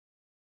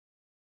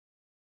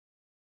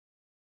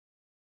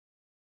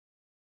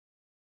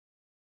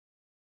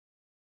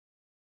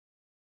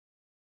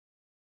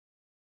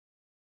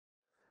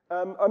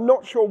I'm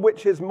not sure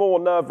which is more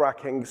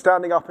nerve-wracking,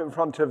 standing up in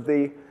front of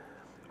the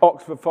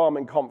Oxford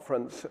Farming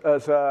Conference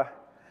as a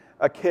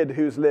kid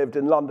who's lived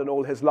in London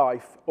all his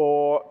life,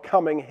 or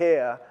coming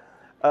here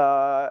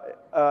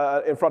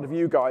in front of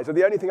you guys. And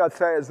the only thing I'd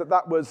say is that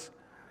that was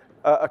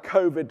a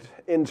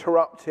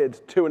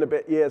COVID-interrupted 2 and a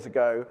bit years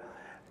ago,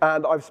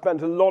 and I've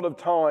spent a lot of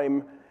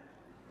time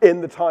in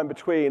the time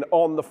between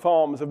on the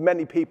farms of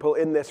many people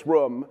in this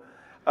room.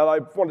 And I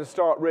want to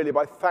start really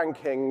by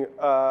thanking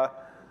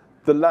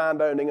the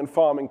landowning and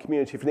farming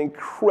community for the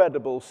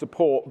incredible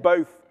support,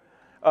 both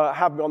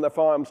having me on their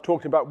farms,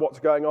 talking about what's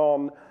going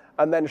on,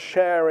 and then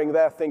sharing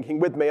their thinking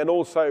with me, and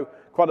also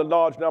quite a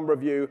large number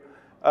of you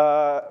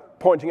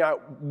pointing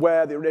out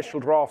where the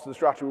initial drafts of the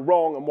strategy were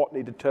wrong and what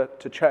needed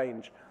to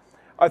change.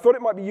 I thought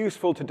it might be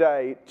useful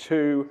today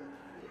to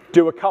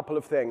do a couple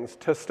of things.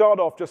 To start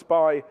off just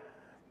by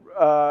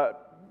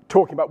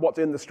talking about what's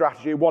in the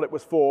strategy, what it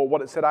was for,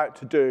 what it set out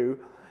to do,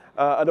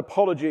 and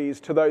apologies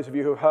to those of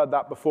you who have heard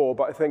that before,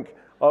 but I think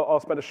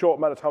I'll spend a short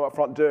amount of time up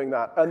front doing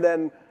that, and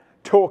then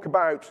talk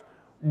about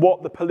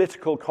what the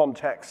political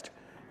context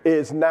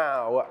is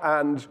now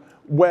and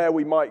where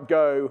we might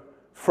go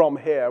from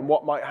here and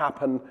what might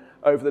happen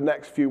over the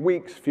next few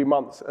weeks, few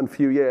months, and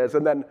few years,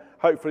 and then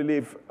hopefully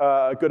leave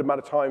a good amount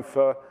of time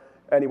for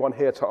anyone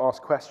here to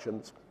ask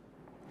questions.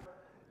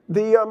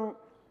 The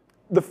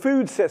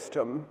food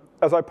system,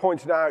 as I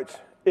pointed out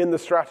in the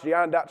strategy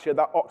and actually at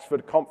that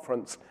Oxford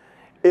conference,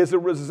 is a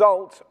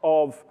result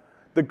of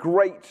the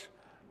great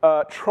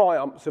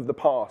triumphs of the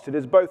past. It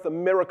is both a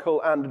miracle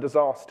and a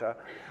disaster.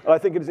 And I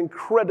think it is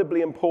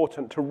incredibly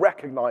important to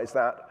recognize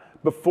that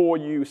before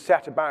you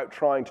set about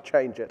trying to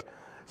change it.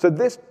 So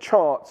this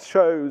chart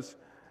shows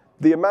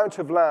the amount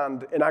of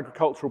land in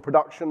agricultural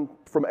production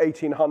from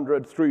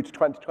 1800 through to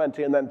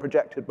 2020 and then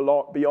projected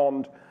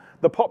beyond,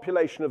 the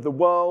population of the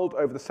world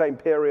over the same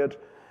period,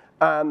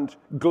 and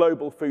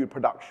global food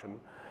production.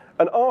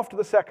 And after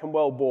the Second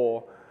World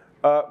War,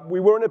 we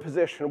were in a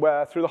position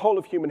where, through the whole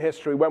of human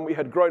history, when we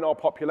had grown our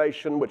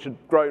population, which had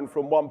grown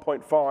from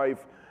 1.5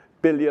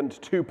 billion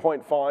to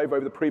 2.5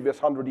 over the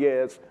previous 100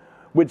 years,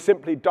 we'd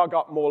simply dug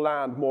up more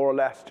land, more or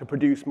less, to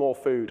produce more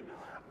food.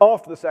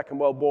 After the Second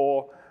World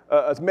War,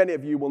 as many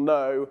of you will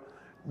know,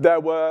 there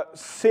were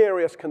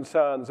serious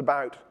concerns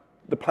about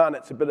the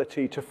planet's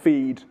ability to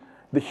feed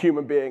the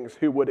human beings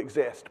who would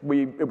exist.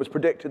 It was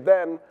predicted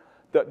then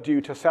that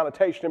due to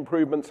sanitation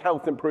improvements,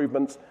 health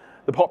improvements,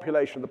 the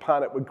population of the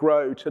planet would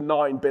grow to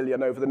 9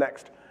 billion over the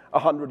next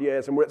 100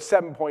 years, and we're at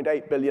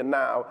 7.8 billion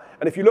now.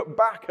 And if you look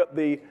back at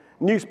the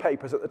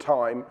newspapers at the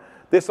time,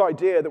 this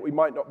idea that we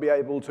might not be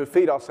able to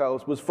feed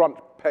ourselves was front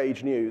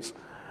page news.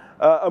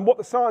 And what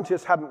the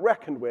scientists hadn't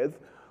reckoned with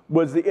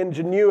was the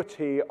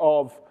ingenuity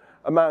of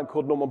a man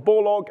called Norman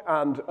Borlaug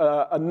and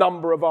a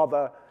number of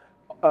other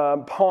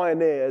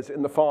pioneers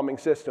in the farming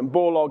system.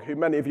 Borlaug, who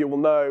many of you will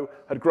know,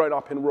 had grown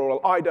up in rural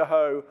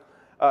Idaho.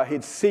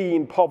 He'd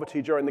seen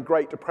poverty during the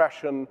Great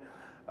Depression.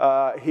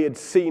 He had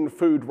seen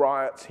food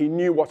riots. He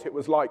knew what it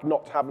was like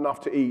not to have enough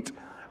to eat.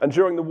 And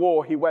during the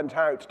war, he went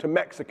out to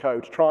Mexico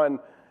to try and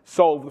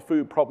solve the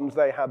food problems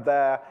they had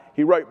there.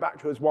 He wrote back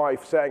to his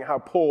wife saying how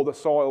poor the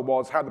soil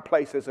was, how the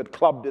places had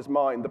clubbed his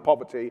mind, the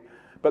poverty,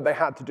 but they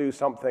had to do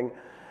something.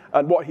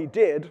 And what he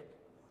did,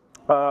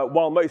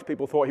 while most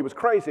people thought he was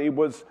crazy,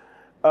 was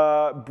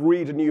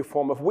breed a new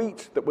form of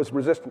wheat that was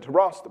resistant to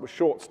rust, that was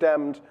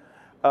short-stemmed,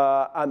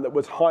 and that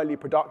was highly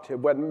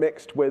productive when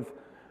mixed with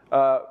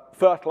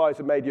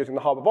fertilizer made using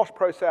the Haber-Bosch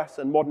process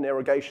and modern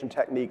irrigation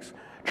techniques,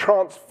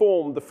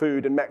 transformed the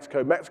food in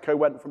Mexico. Mexico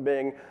went from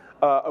being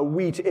a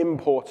wheat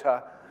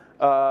importer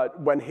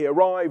when he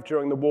arrived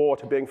during the war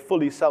to being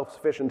fully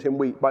self-sufficient in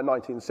wheat by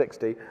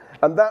 1960.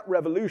 And that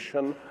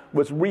revolution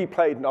was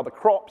replayed in other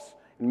crops,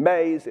 in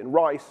maize, in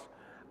rice,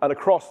 and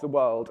across the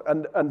world.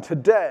 And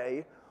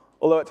today,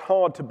 although it's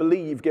hard to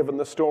believe given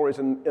the stories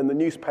in the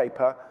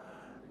newspaper,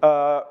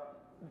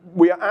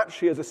 we are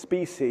actually, as a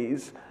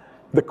species,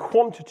 the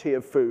quantity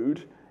of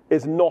food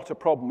is not a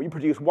problem. We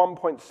produce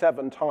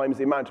 1.7 times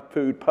the amount of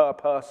food per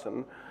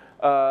person,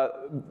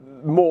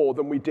 more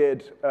than we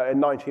did in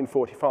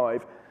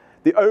 1945.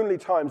 The only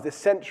times this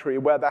century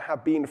where there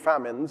have been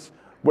famines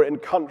were in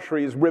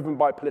countries riven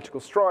by political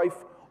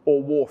strife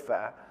or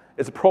warfare.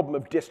 It's a problem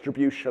of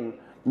distribution,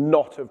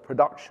 not of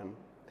production.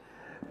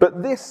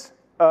 But this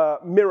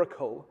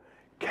miracle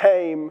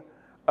came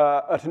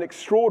at an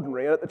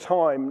extraordinary, and at the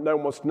time, no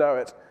one wants to know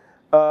it,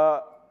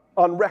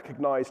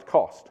 unrecognized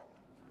cost.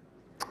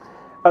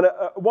 And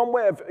one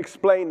way of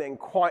explaining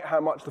quite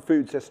how much the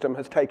food system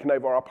has taken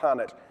over our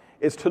planet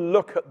is to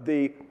look at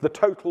the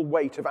total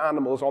weight of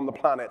animals on the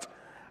planet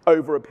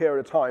over a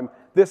period of time.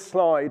 This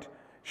slide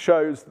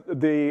shows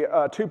the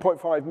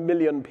 2.5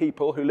 million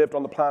people who lived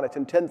on the planet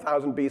in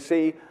 10,000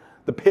 BC,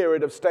 the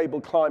period of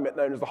stable climate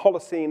known as the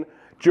Holocene,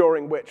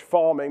 during which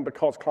farming,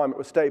 because climate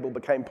was stable,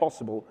 became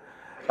possible.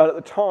 And at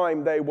the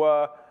time, they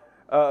were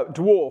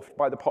dwarfed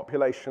by the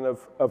population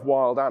of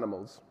wild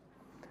animals.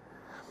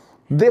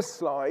 This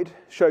slide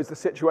shows the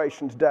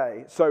situation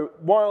today. So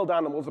wild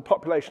animals, the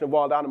population of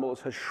wild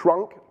animals has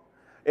shrunk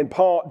in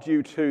part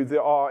due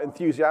to our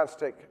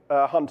enthusiastic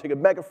hunting of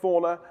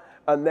megafauna,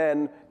 and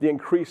then the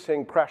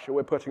increasing pressure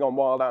we're putting on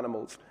wild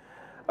animals.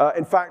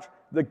 In fact,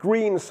 the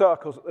green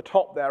circles at the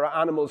top there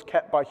are animals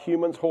kept by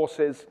humans,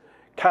 horses,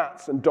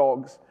 cats, and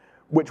dogs,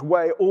 which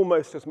weigh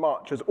almost as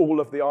much as all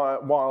of the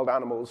wild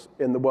animals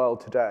in the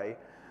world today.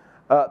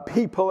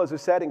 People, as I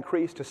said,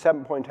 increased to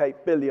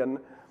 7.8 billion,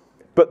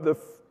 but the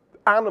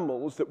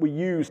animals that we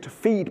use to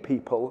feed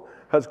people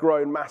has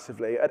grown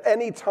massively. At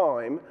any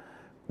time,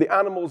 the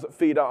animals that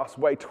feed us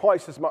weigh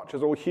twice as much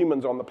as all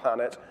humans on the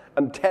planet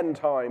and 10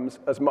 times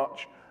as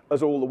much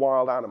as all the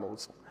wild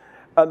animals.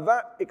 And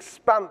that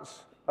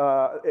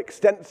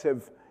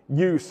extensive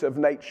use of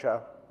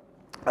nature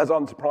has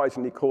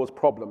unsurprisingly caused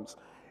problems.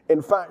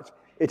 In fact,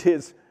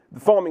 the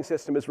farming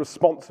system is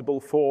responsible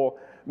for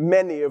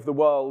many of the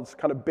world's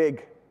kind of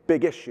big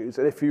issues.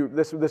 And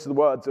this is the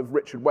words of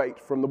Richard Waite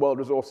from the World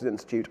Resources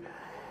Institute.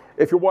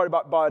 If you're worried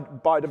about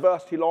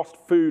biodiversity loss,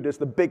 food is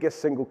the biggest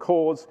single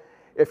cause.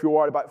 If you're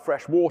worried about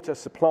fresh water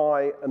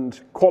supply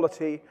and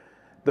quality,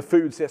 the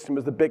food system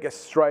is the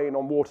biggest strain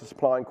on water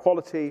supply and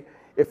quality.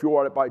 If you're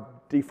worried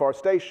about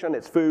deforestation,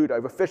 it's food,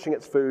 overfishing,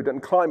 it's food,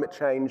 and climate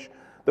change,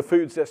 the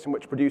food system,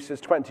 which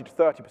produces 20 to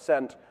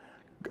 30%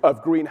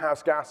 of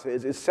greenhouse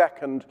gases, is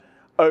second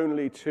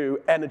only to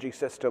energy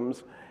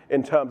systems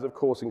in terms of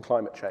causing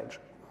climate change.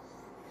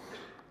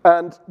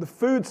 And the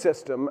food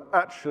system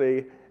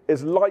actually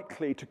is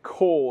likely to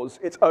cause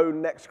its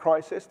own next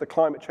crisis, the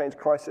climate change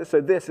crisis. So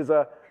this is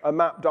a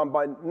map done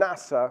by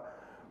NASA,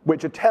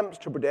 which attempts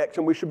to predict,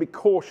 and we should be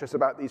cautious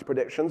about these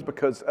predictions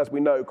because, as we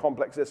know,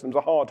 complex systems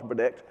are hard to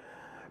predict.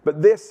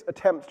 But this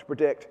attempts to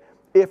predict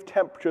if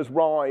temperatures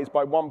rise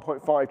by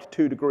 1.5 to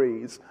 2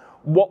 degrees,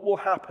 what will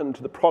happen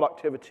to the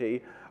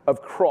productivity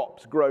of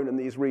crops grown in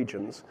these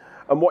regions.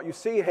 And what you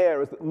see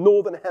here is that the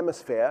northern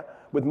hemisphere,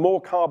 with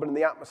more carbon in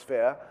the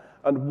atmosphere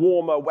and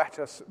warmer,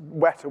 wetter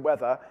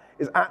weather,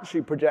 is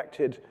actually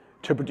projected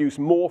to produce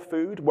more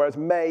food, whereas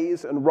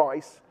maize and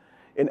rice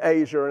in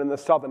Asia and in the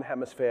southern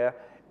hemisphere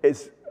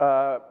is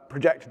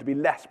projected to be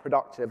less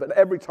productive. And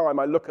every time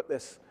I look at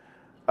this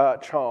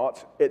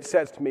chart, it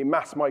says to me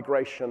mass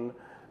migration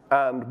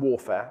and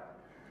warfare.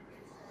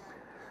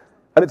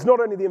 And it's not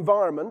only the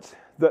environment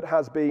that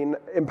has been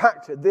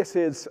impacted. This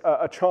is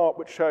a chart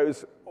which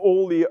shows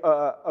all the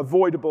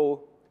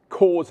avoidable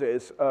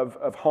causes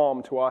of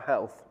harm to our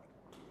health.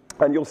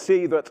 And you'll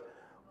see that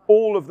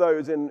all of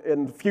those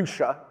in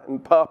fuchsia, in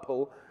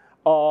purple,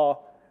 are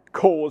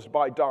caused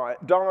by diet.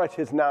 Diet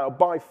is now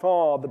by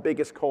far the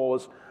biggest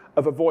cause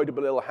of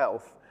avoidable ill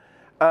health.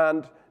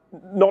 And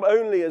not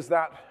only is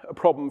that a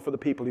problem for the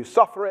people who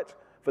suffer it,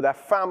 for their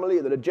family,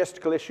 the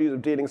logistical issues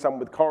of dealing someone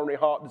with coronary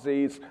heart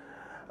disease,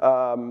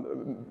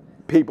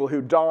 people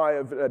who die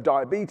of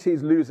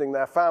diabetes, losing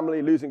their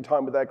family, losing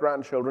time with their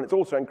grandchildren. It's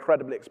also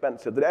incredibly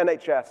expensive. The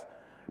NHS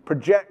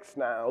projects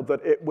now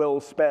that it will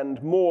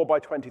spend more by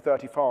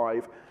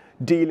 2035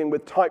 dealing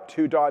with type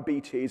 2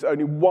 diabetes,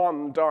 only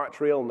one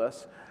dietary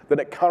illness, than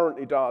it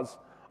currently does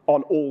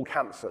on all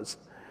cancers.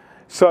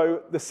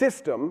 So the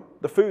system,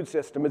 the food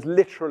system, is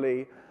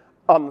literally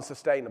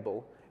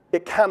unsustainable.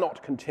 It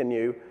cannot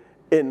continue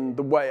in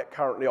the way it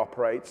currently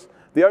operates.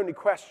 The only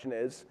question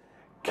is,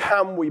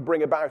 can we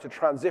bring about a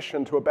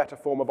transition to a better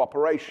form of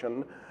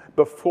operation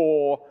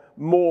before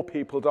more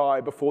people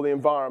die, before the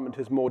environment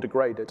is more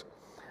degraded?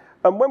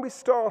 And when we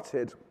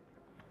started,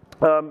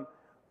 I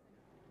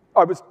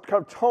was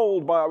kind of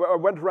told I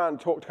went around and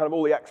talked to kind of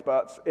all the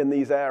experts in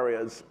these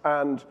areas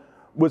and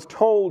was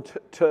told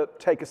to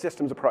take a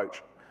systems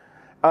approach.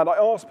 And I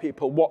asked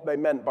people what they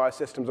meant by a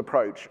systems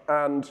approach.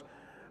 And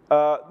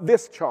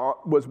this chart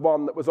was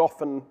one that was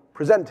often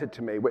presented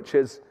to me, which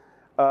is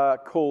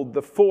called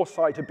the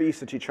foresight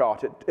obesity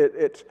chart.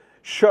 It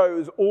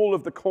shows all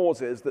of the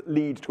causes that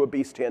lead to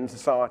obesity in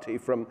society,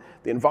 from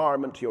the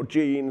environment to your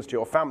genes to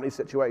your family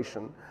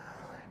situation.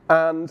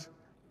 And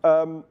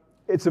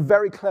it's a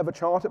very clever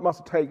chart. It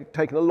must have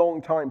taken a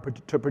long time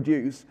to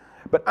produce.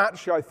 But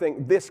actually, I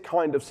think this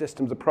kind of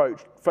systems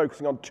approach,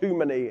 focusing on too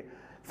many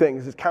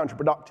things, is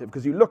counterproductive,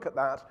 because you look at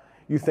that,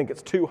 you think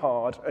it's too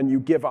hard, and you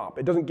give up.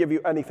 It doesn't give you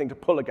anything to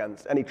pull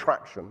against, any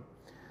traction.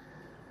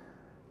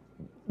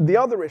 The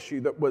other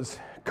issue that was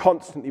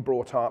constantly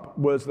brought up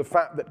was the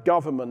fact that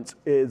government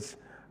is,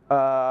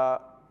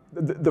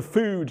 the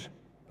food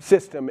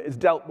system is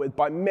dealt with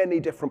by many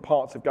different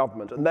parts of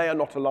government, and they are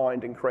not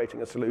aligned in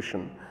creating a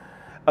solution.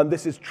 And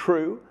this is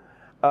true,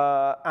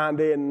 and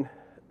in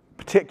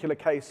particular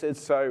cases,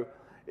 so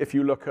if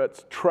you look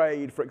at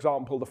trade, for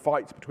example, the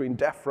fights between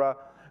DEFRA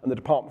and the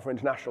Department for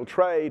International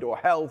Trade, or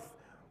health,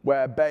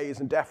 where BEIS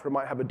and DEFRA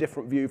might have a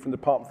different view from the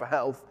Department for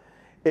Health,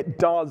 it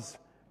does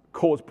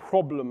cause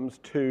problems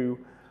to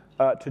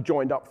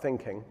joined up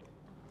thinking.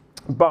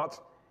 But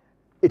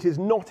it is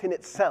not in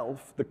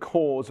itself the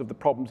cause of the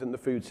problems in the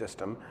food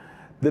system.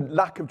 The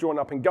lack of joined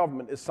up in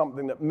government is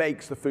something that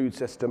makes the food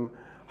system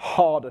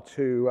harder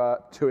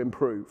to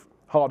improve,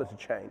 harder to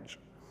change.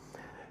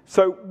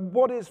 So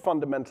what is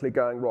fundamentally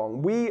going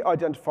wrong? We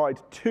identified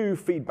two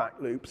feedback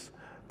loops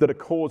that are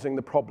causing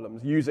the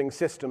problems using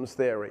systems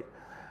theory.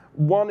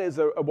 One is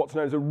what's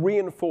known as a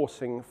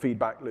reinforcing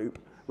feedback loop,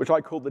 which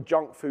I call the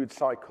junk food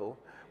cycle,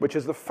 which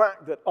is the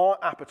fact that our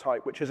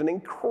appetite, which is an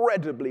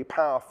incredibly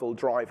powerful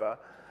driver,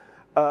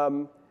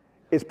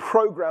 is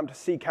programmed to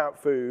seek out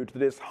food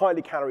that is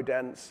highly calorie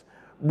dense,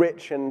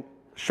 rich in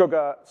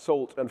sugar,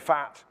 salt, and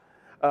fat.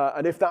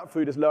 And if that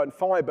food is low in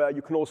fiber,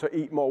 you can also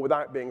eat more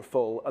without being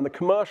full. And the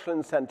commercial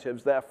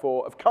incentives,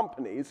 therefore, of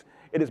companies,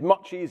 it is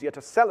much easier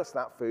to sell us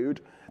that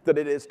food than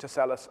it is to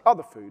sell us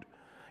other food.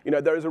 You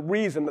know, there is a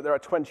reason that there are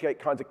 28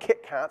 kinds of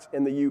Kit Kat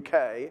in the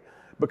UK,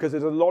 because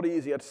it's a lot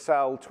easier to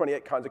sell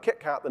 28 kinds of Kit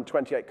Kat than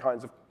 28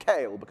 kinds of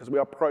kale, because we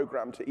are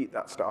programmed to eat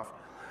that stuff.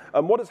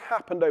 And what has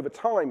happened over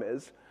time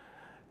is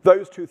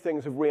those two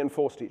things have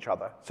reinforced each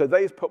other. So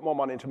they've put more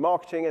money into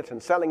marketing it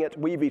and selling it.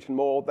 We've eaten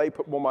more. They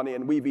put more money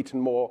in. We've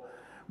eaten more.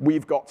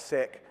 We've got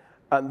sick.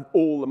 And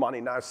all the money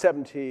now,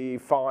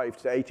 75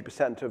 to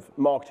 80% of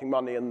marketing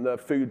money in the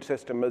food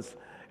system is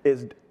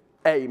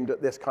aimed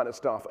at this kind of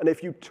stuff. And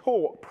if you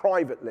talk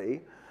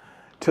privately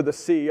to the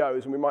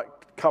CEOs, and we might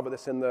cover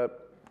this in the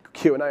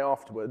Q&A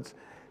afterwards,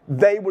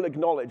 they will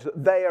acknowledge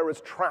that they are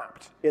as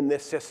trapped in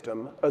this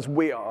system as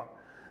we are.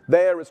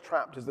 They are as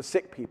trapped as the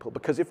sick people,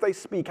 because if they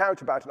speak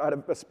out about it, I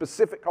had a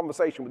specific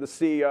conversation with the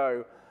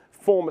CEO,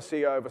 former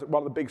CEO of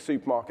one of the big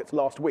supermarkets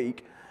last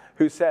week,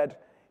 who said,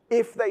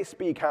 if they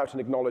speak out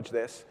and acknowledge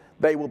this,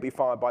 they will be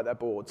fired by their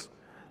boards.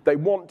 They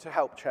want to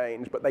help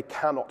change, but they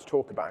cannot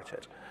talk about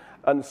it.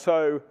 And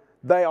so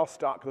they are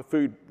stuck,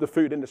 the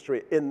food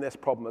industry, in this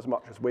problem as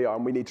much as we are,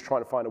 and we need to try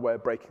to find a way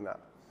of breaking that.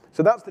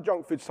 So that's the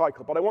junk food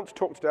cycle. But I want to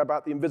talk today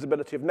about the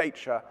invisibility of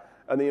nature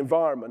and the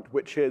environment,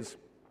 which is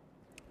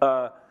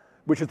the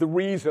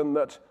reason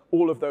that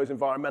all of those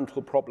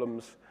environmental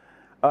problems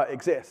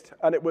exist.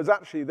 And it was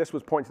actually, this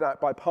was pointed out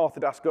by Partha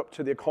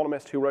Dasgupta, the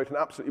economist, who wrote an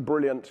absolutely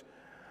brilliant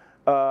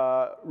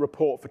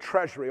report for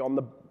Treasury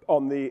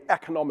on the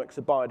economics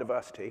of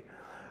biodiversity.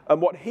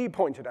 And what he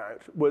pointed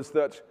out was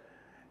that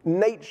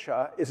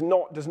nature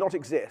does not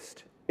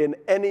exist in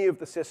any of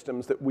the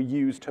systems that we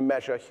use to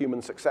measure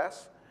human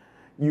success.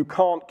 You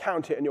can't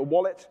count it in your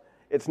wallet.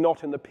 It's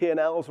not in the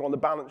P&Ls or on the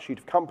balance sheet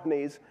of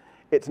companies.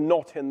 It's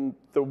not in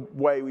the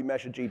way we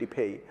measure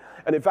GDP.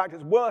 And in fact,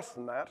 it's worse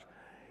than that.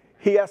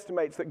 He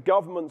estimates that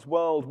governments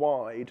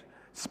worldwide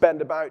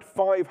spend about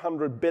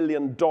 $500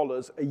 billion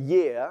a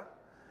year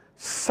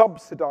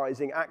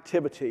subsidizing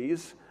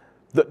activities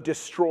that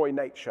destroy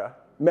nature.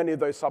 Many of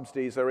those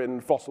subsidies are in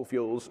fossil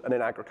fuels and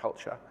in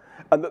agriculture.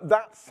 And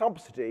that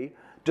subsidy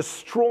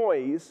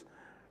destroys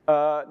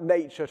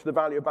nature to the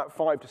value of about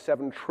 $5 to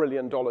 $7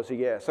 trillion a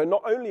year. So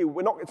not only,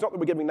 it's not that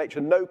we're giving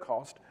nature no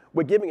cost,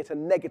 we're giving it a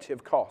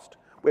negative cost.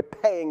 We're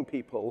paying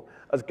people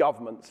as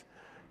governments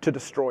to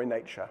destroy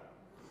nature.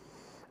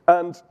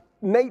 And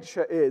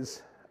nature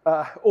is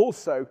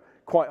also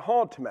quite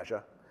hard to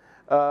measure.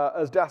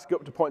 As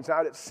Dasgupta points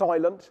out, it's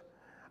silent,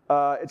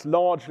 it's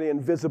largely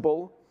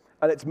invisible,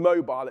 and it's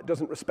mobile. It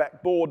doesn't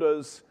respect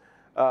borders.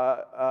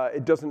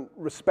 It doesn't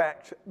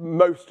respect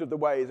most of the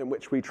ways in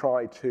which we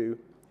try to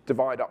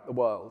divide up the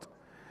world.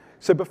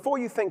 So before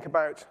you think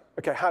about,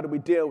 okay, how do we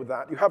deal with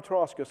that, you have to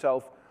ask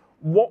yourself,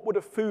 what would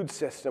a food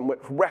system which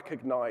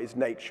recognized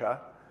nature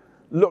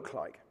look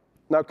like?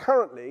 Now,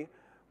 currently,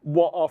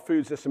 what our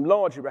food system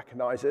largely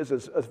recognizes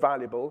as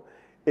valuable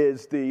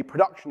is the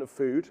production of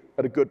food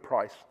at a good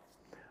price.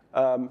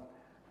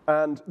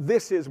 And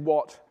this is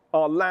what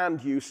our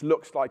land use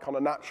looks like on a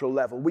natural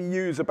level. We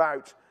use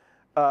about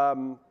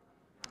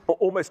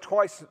almost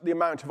twice the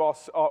amount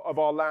of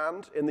our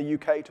land in the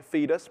UK to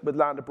feed us with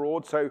land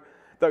abroad. So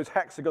those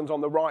hexagons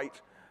on the right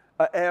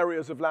are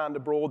areas of land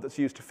abroad that's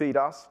used to feed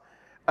us.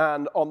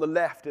 And on the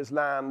left is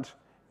land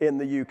in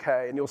the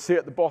UK. And you'll see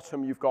at the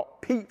bottom you've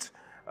got peat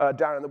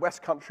down in the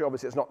West Country.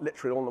 Obviously, it's not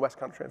literally all in the West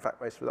Country. In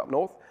fact, most of it up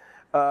north.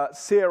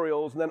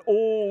 Cereals, and then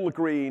all the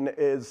green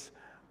is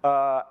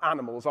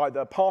animals,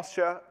 either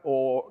pasture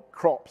or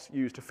crops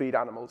used to feed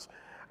animals.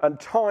 And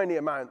tiny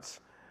amounts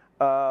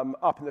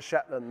up in the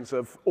Shetlands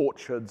of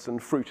orchards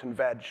and fruit and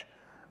veg,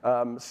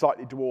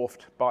 slightly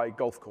dwarfed by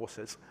golf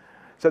courses.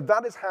 So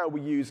that is how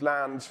we use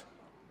land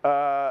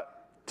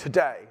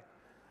today.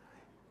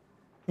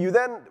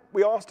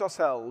 We asked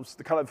ourselves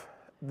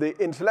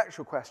the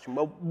intellectual question,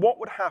 well, what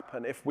would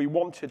happen if we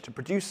wanted to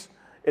produce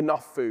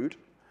enough food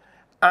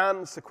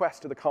and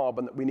sequester the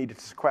carbon that we needed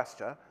to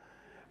sequester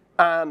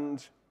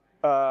and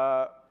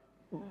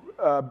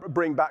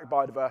bring back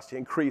biodiversity,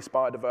 increase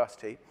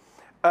biodiversity?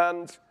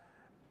 And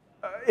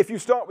if you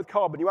start with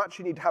carbon, you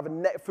actually need to have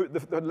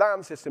the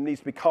land system needs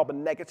to be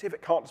carbon negative.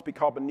 It can't just be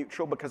carbon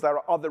neutral, because there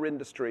are other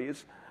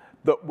industries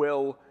that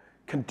will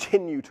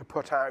continue to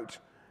put out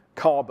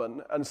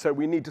carbon, and so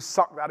we need to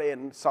suck that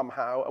in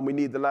somehow, and we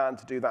need the land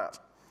to do that.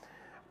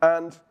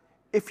 And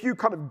if you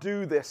kind of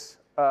do this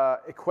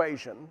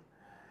equation,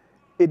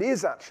 it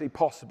is actually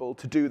possible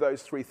to do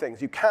those three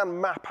things. You can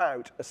map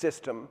out a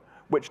system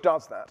which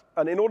does that.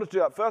 And in order to do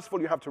that, first of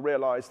all, you have to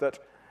realize that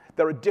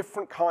there are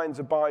different kinds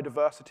of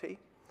biodiversity.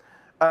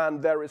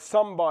 And there is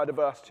some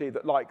biodiversity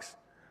that likes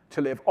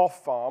to live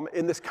off-farm.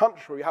 In this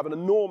country, we have an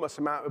enormous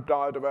amount of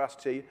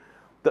biodiversity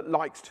that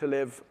likes to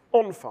live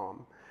on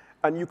farm.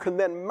 And you can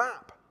then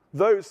map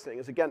those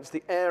things against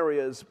the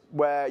areas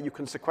where you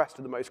can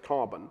sequester the most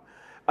carbon.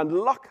 And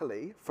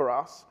luckily for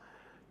us,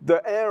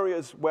 the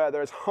areas where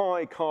there is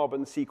high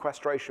carbon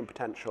sequestration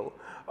potential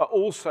are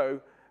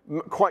also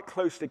quite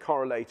closely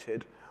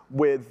correlated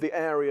with the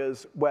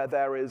areas where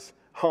there is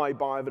high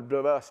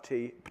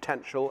biodiversity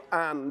potential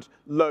and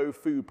low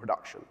food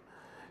production.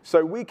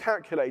 So we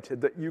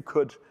calculated that you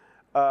could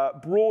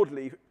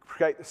broadly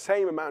create the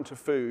same amount of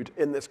food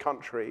in this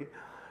country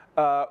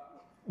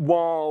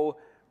while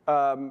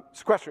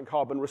sequestering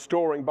carbon,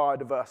 restoring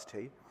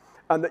biodiversity,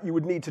 and that you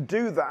would need to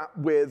do that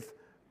with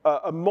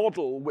a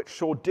model which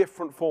saw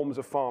different forms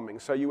of farming.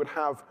 So you would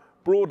have,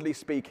 broadly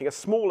speaking, a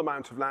small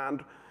amount of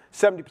land.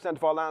 70%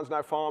 of our land's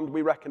now farmed.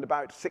 We reckoned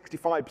about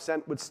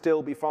 65% would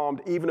still be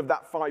farmed. Even of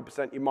that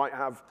 5%, you might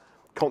have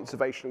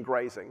conservation and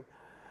grazing.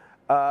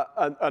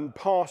 And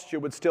pasture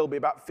would still be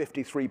about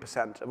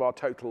 53% of our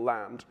total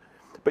land.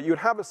 But you'd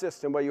have a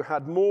system where you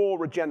had more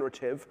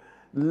regenerative,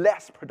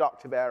 less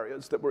productive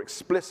areas that were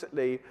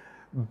explicitly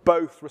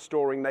both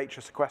restoring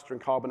nature,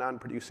 sequestering carbon,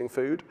 and producing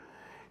food.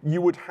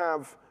 You would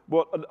have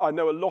what I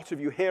know a lot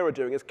of you here are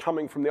doing is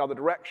coming from the other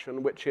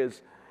direction, which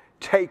is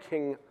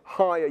taking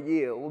higher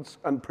yields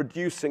and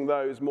producing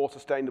those more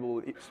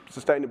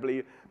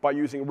sustainably by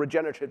using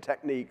regenerative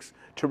techniques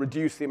to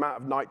reduce the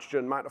amount of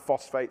nitrogen, amount of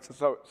phosphates,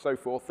 and so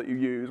forth that you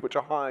use, which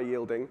are higher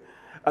yielding.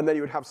 And then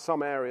you would have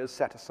some areas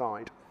set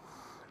aside.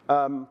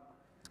 And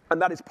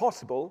that is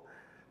possible,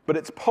 but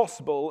it's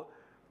possible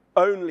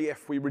only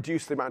if we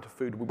reduce the amount of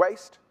food we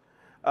waste,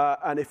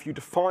 and if you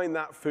define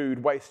that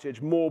food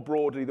wastage more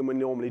broadly than we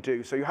normally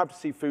do. So you have to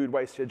see food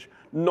wastage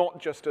not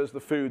just as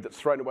the food that's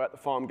thrown away at the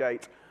farm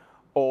gate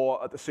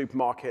or at the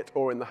supermarket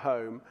or in the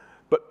home,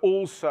 but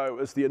also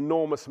as the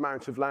enormous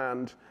amount of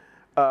land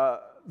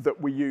that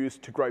we use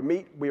to grow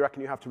meat. We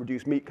reckon you have to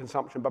reduce meat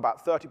consumption by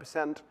about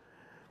 30%.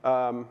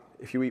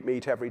 If you eat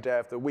meat every day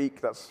of the week,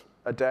 that's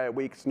a day a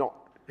week. It's not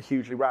a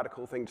hugely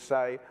radical thing to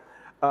say.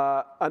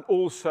 And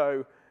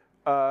also,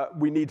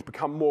 we need to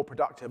become more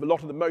productive. A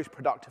lot of the most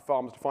productive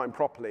farms, defined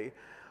properly,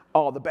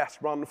 are the best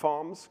run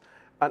farms.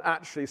 And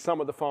actually,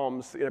 some of the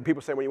farms,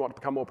 people say when you want to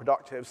become more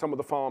productive, some of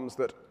the farms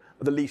that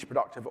are the least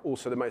productive are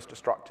also the most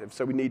destructive.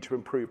 So we need to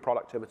improve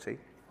productivity.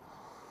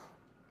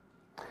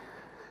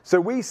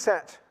 So we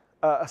set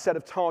a set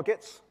of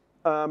targets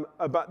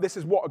about this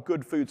is what a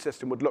good food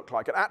system would look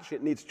like. And actually,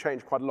 it needs to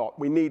change quite a lot.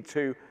 We need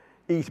to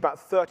eat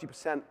about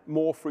 30%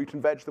 more fruit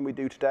and veg than we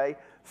do today,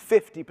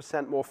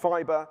 50% more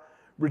fiber,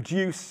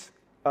 reduce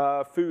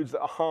foods that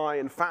are high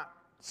in fat,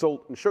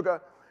 salt, and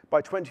sugar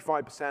by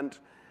 25%,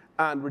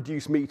 and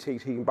reduce meat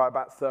eating by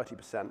about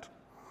 30%.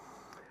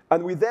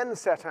 And we then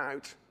set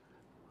out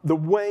the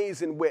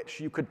ways in which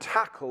you could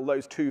tackle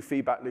those two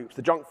feedback loops,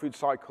 the junk food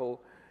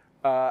cycle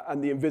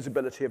and the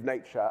invisibility of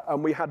nature.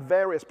 And we had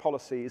various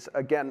policies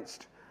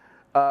against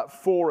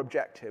 4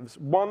 objectives.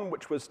 One,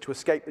 which was to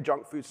escape the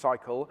junk food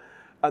cycle.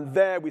 And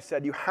there we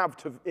said you have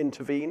to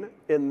intervene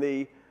in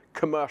the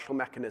commercial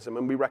mechanism.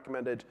 And we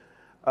recommended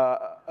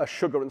a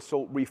sugar and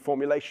salt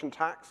reformulation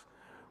tax,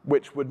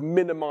 which would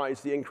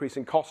minimize the increase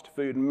in cost of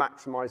food and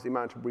maximize the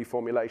amount of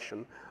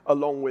reformulation,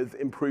 along with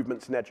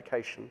improvements in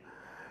education.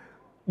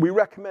 We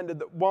recommended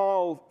that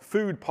while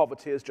food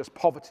poverty is just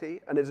poverty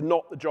and is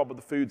not the job of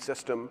the food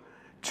system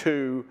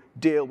to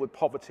deal with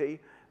poverty,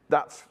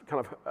 that's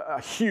kind of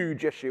a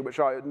huge issue, which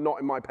I'm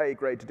not in my pay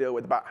grade to deal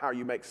with, about how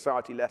you make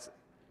society less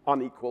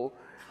unequal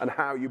and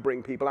how you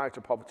bring people out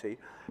of poverty.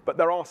 But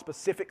there are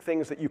specific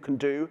things that you can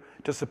do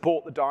to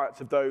support the diets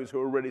of those who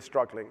are really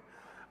struggling.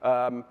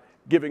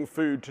 Giving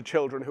food to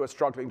children who are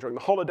struggling during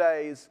the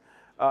holidays,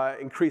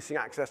 increasing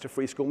access to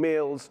free school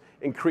meals,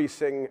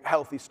 increasing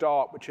Healthy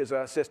Start, which is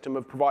a system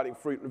of providing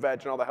fruit and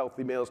veg and other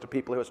healthy meals to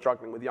people who are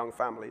struggling with young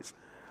families.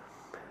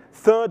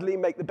 Thirdly,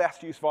 make the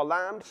best use of our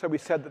land. So we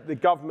said that the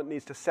government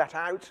needs to set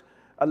out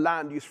a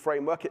land use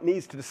framework. It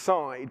needs to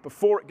decide,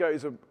 before it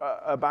goes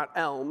about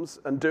elms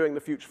and doing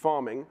the future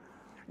farming,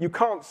 you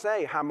can't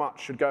say how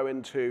much should go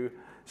into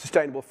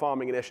sustainable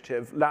farming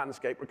initiative,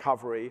 landscape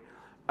recovery,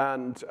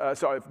 and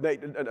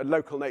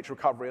local nature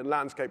recovery and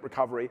landscape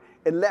recovery,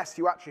 unless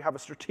you actually have a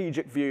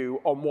strategic view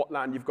on what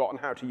land you've got and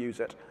how to use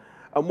it.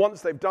 And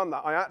once they've done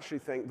that, I actually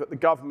think that the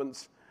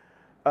government's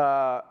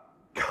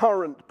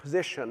current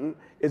position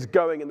is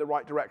going in the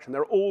right direction.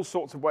 There are all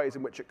sorts of ways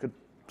in which it could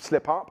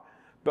slip up,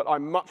 but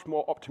I'm much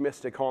more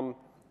optimistic on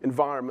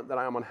environment than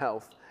I am on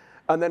health.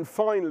 And then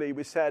finally,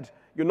 we said,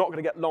 you're not going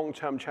to get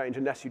long-term change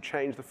unless you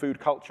change the food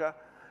culture.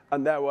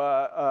 And there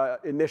were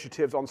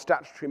initiatives on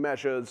statutory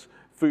measures,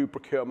 food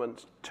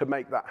procurement, to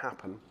make that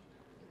happen.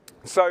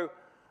 So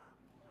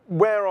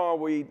where are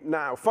we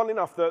now? Funnily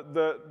enough,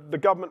 the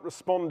government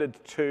responded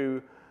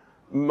to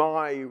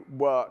my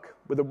work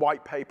with a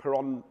white paper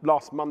on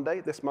last Monday.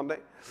 It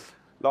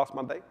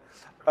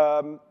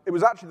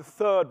was actually the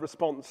third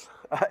response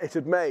it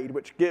had made,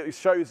 which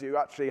shows you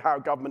actually how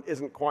government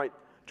isn't quite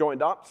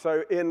joined up.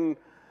 So in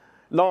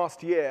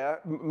last year,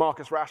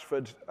 Marcus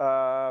Rashford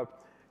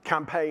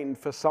campaigned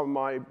for some of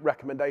my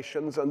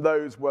recommendations, and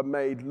those were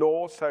made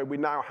law. So we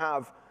now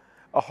have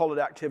a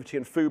holiday activity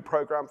and food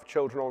program for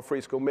children on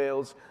free school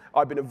meals.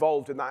 I've been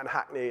involved in that in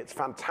Hackney. It's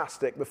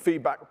fantastic. The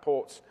feedback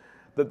reports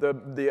that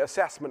the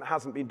assessment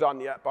hasn't been done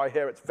yet, but I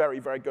hear it's very,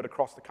 very good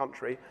across the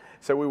country.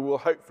 So we will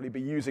hopefully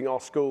be using our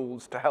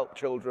schools to help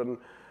children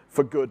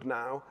for good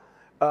now.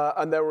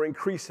 And there were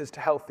increases to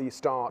Healthy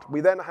Start.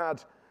 We then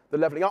had the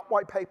Levelling Up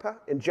white paper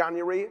in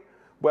January,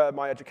 where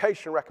my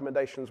education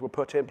recommendations were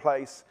put in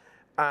place,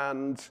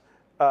 and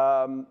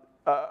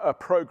a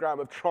program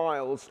of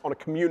trials on a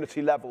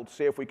community level to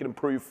see if we can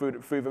improve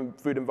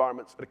food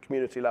environments at a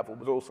community level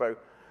was also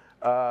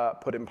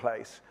put in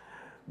place.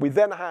 We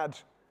then had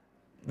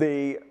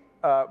the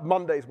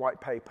Monday's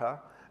white paper,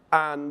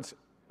 and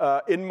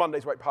in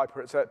Monday's white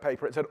paper it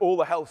said all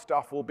the health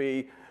stuff will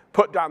be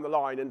put down the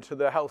line into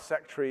the Health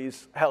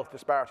Secretary's Health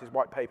Disparities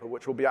white paper,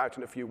 which will be out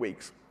in a few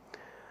weeks.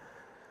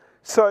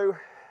 So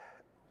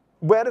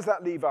where does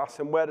that leave us,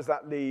 and where does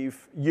that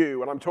leave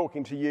you? And I'm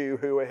talking to you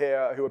who are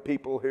here, who are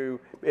people who,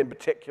 in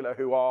particular,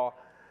 who are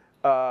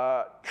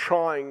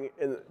trying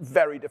in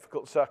very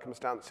difficult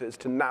circumstances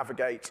to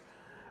navigate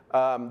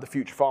the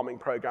Future Farming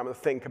Programme and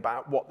think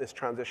about what this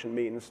transition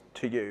means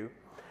to you.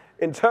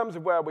 In terms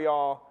of where we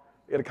are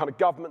in a kind of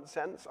government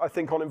sense, I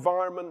think on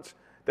environment,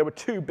 there were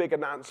two big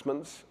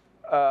announcements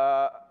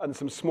and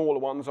some smaller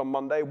ones on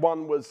Monday.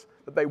 One was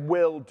that they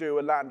will do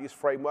a land use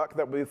framework.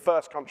 That will be the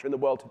first country in the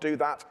world to do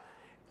that.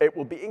 It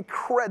will be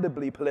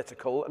incredibly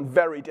political and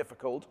very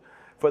difficult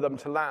for them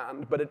to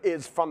land, but it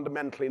is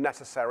fundamentally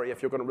necessary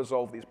if you're going to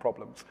resolve these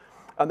problems.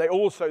 And they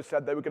also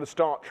said they were going to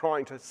start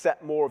trying to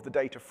set more of the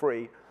data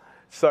free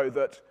so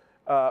that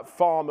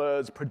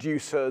farmers,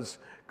 producers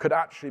could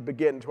actually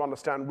begin to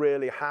understand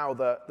really how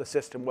the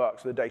system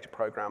works with the data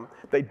program.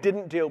 They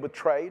didn't deal with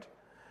trade.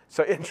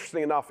 So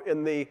interestingly enough,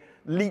 in the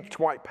leaked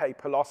white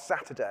paper last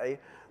Saturday,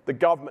 the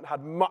government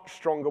had much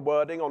stronger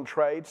wording on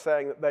trade,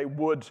 saying that they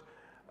would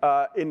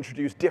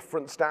introduce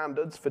different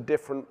standards for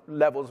different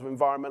levels of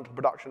environmental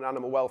production and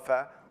animal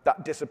welfare.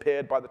 That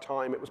disappeared by the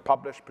time it was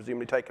published,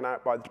 presumably taken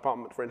out by the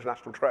Department for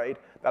International Trade.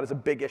 That is a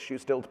big issue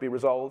still to be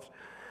resolved.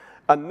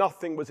 And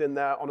nothing was in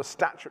there on a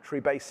statutory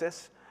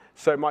basis.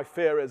 So my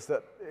fear is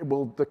that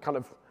the kind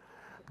of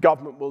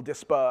government will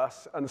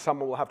disperse and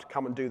someone will have to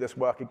come and do this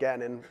work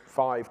again in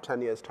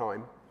 5-10 years'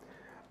 time.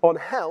 On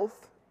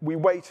health, we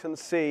wait and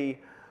see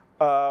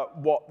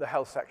what the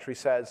Health Secretary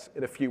says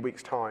in a few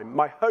weeks' time.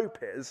 My hope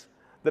is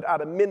that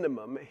at a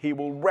minimum, he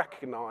will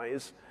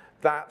recognize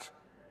that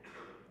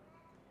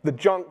the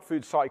junk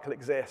food cycle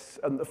exists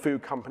and the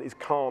food companies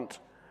can't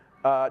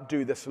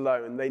do this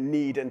alone. They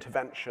need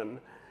intervention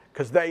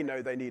because they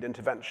know they need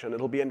intervention.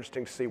 It'll be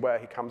interesting to see where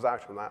he comes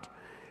out on that.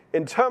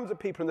 In terms of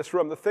people in this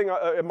room, the thing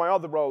in my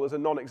other role as a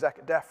non-exec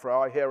at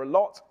DEFRA, I hear a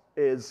lot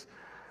is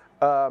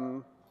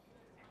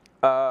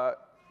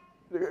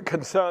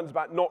concerns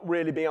about not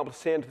really being able to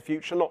see into the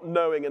future, not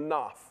knowing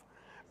enough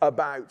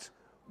about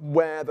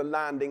where the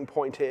landing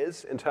point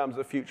is in terms of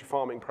the Future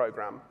Farming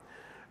Programme.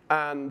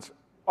 And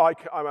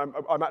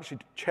I'm actually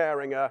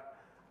chairing a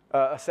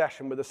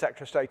session with the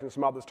Secretary of State and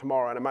some others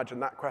tomorrow, and I imagine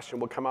that question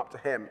will come up to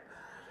him.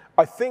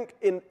 I think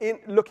in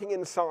looking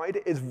inside,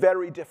 it is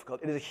very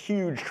difficult. It is a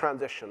huge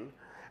transition,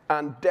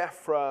 and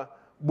DEFRA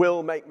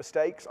will make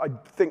mistakes. I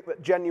think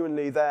that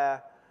genuinely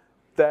their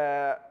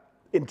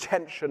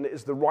intention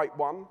is the right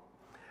one.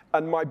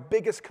 And my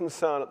biggest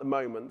concern at the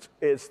moment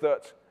is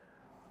that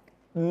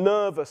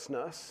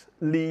nervousness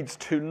leads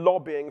to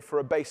lobbying for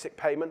a basic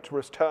payment, to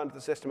return to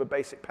the system of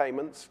basic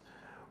payments.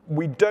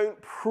 We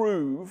don't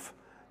prove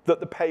that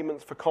the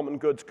payments for common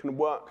goods can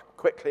work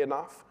quickly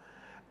enough,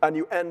 and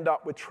you end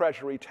up with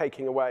Treasury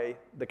taking away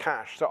the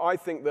cash. So I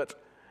think that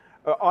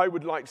I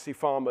would like to see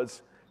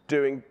farmers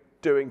doing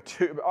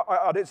two.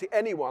 I don't see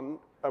anyone,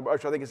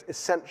 which I think is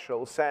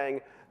essential,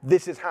 saying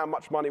this is how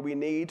much money we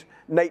need.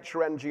 Nature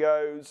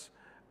NGOs,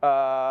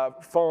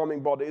 farming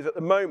bodies. At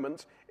the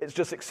moment, it's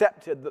just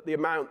accepted that the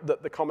amount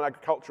that the Common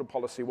Agricultural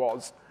Policy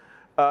was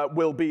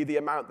will be the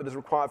amount that is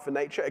required for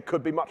nature. It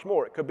could be much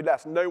more, it could be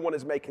less. No one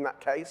is making that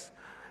case,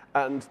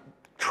 and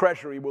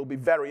Treasury will be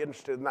very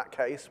interested in that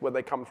case when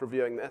they come to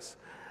reviewing this.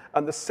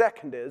 And the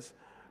second is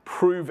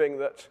proving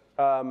that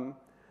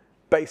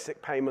basic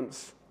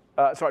payments,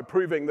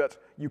 proving that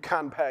you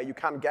can pay, you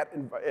can get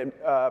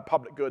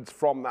public goods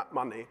from that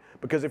money.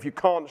 Because if you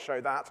can't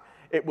show that,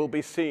 it will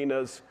be seen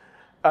as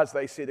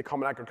they see the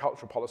Common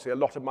Agricultural Policy, a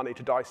lot of money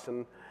to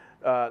Dyson,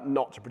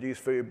 not to produce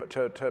food, but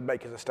to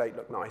make his estate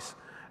look nice.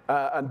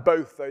 And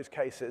both those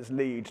cases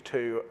lead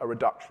to a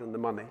reduction in the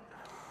money.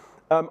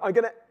 I'm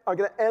going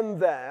to end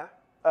there.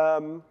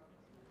 I've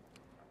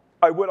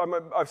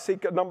seen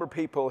a number of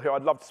people who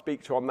I'd love to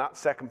speak to on that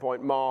second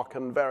point, Mark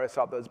and various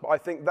others, but I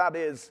think that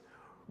is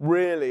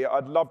really,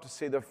 I'd love to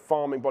see the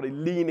farming body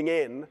leaning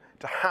in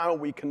to how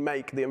we can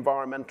make the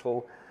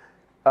environmental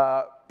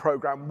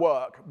program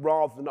work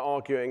rather than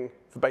arguing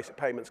for basic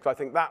payments, because I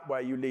think that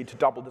way you lead to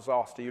double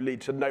disaster, you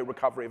lead to no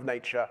recovery of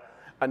nature,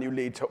 and you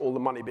lead to all the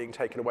money being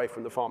taken away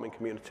from the farming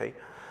community.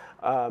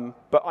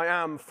 But I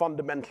am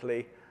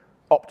fundamentally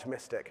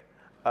optimistic.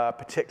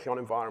 particularly on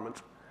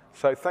environment.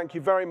 So thank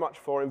you very much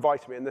for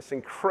inviting me in this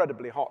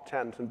incredibly hot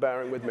tent and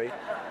bearing with me.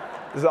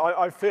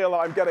 I feel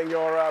I'm getting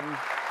your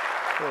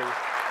thing.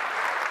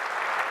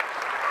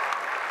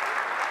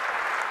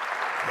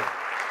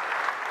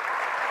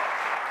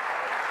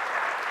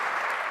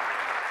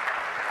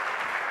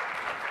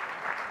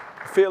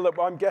 I feel that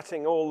I'm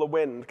getting all the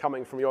wind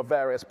coming from your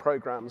various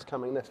programs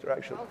coming this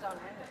direction. Well done,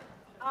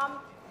 Henry.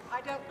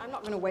 I'm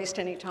not going to waste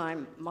any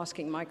time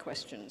asking my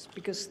questions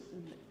because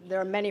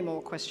there are many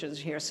more questions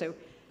here. So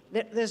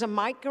there's a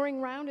mic going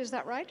round, is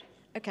that right?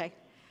 Okay.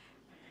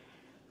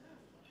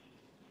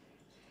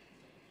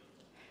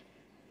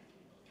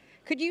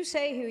 Could you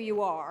say who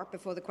you are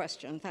before the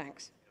question?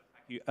 Thanks.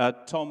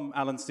 Tom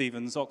Allen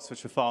Stevens,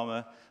 Oxfordshire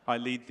farmer. I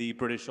lead the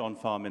British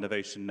On-Farm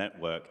Innovation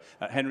Network.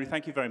 Henry,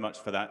 thank you very much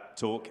for that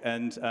talk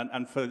and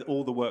for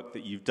all the work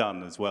that you've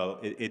done as well.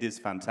 It is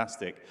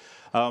fantastic.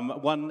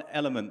 One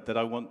element that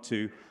I want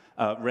to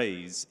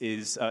raise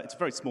is, it's a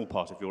very small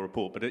part of your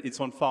report, but it's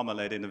on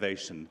farmer-led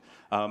innovation.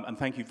 And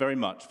thank you very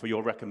much for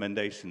your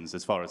recommendations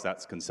as far as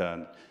that's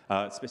concerned,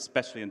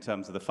 especially in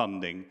terms of the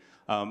funding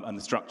and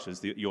the structures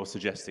that you're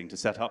suggesting to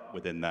set up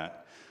within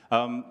that.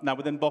 Now,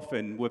 within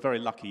BOFIN, we're very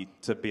lucky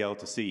to be able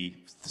to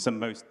see some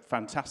most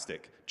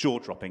fantastic,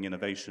 jaw-dropping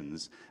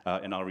innovations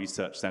in our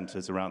research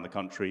centres around the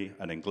country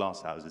and in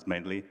glasshouses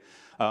mainly.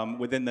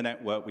 Within the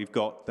network, we've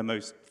got the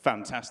most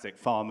fantastic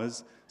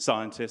farmers,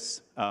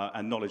 scientists,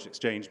 and knowledge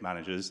exchange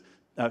managers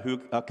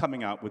who are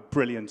coming out with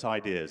brilliant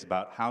ideas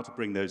about how to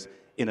bring those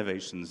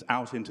innovations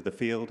out into the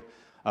field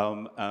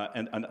and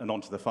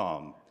onto the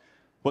farm.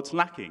 What's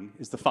lacking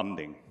is the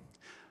funding.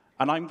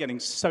 And I'm getting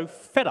so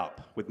fed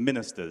up with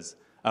ministers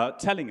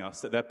telling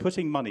us that they're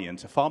putting money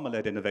into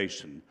farmer-led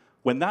innovation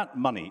when that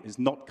money is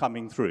not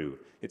coming through.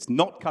 It's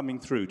not coming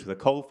through to the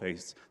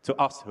coalface, to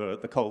us who are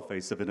at the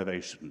coalface of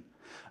innovation.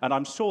 And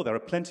I'm sure there are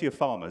plenty of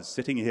farmers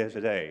sitting here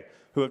today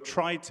who have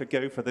tried to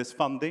go for this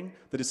funding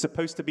that is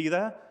supposed to be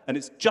there, and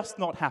it's just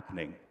not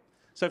happening.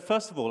 So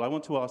first of all, I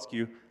want to ask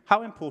you,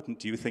 how important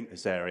do you think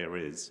this area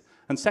is?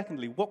 And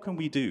secondly, what can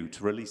we do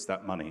to release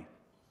that money?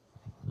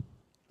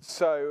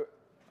 So,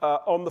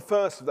 on the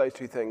first of those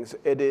two things,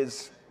 it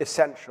is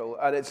essential,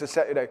 and it's I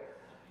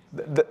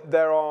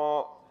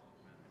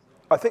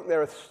think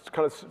there are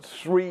kind of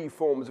three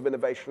forms of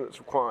innovation that's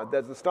required.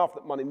 There's the stuff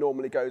that money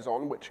normally goes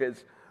on, which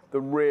is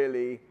the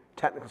really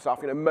technical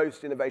stuff.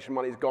 Most innovation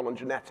money has gone on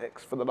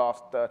genetics for the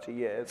last 30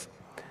 years,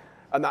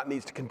 and that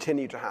needs to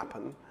continue to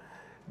happen.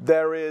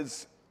 There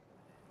is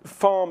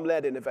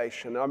farm-led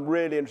innovation. I'm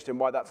really interested in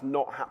why that's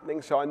not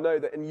happening. So I know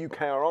that in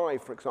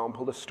UKRI, for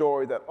example, the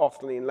story that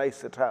Osterlin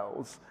Laser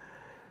tells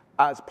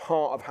as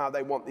part of how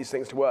they want these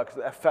things to work is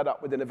that they're fed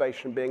up with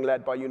innovation being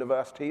led by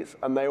universities,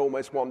 and they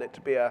almost want it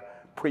to be a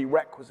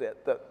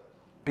prerequisite that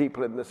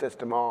people in the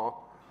system are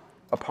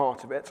a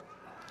part of it.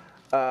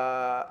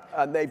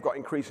 And they've got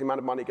increasing amount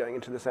of money going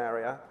into this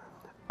area.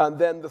 And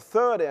then the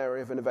third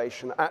area of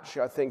innovation,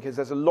 actually, I think, is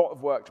there's a lot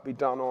of work to be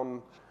done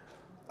on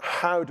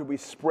how do we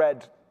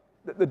spread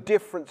the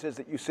differences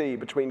that you see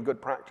between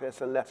good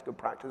practice and less good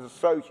practice are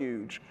so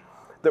huge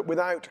that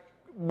without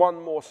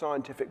one more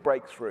scientific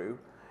breakthrough,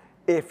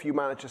 if you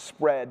manage to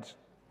spread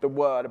the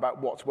word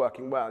about what's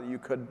working well, you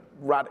could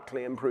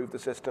radically improve the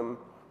system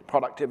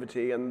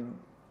productivity in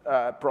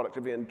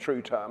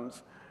true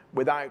terms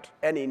without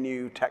any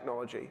new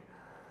technology.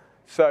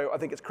 So I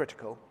think it's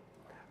critical.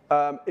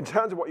 In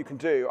terms of what you can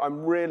do,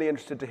 I'm really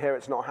interested to hear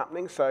it's not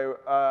happening. So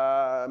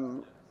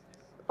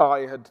I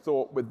had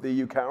thought with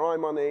the UKRI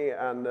money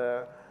and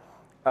the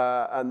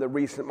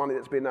recent money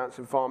that's been announced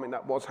in farming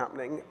that was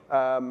happening.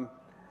 I'm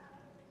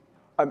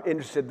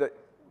interested that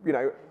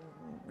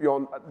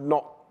you're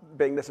not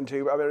being listened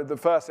to. I mean, the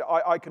first,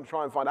 I can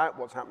try and find out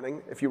what's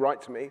happening if you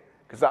write to me,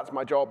 because that's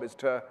my job, is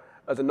to,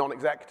 as a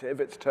non-executive,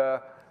 it's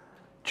to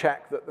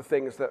check that the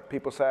things that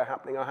people say are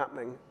happening are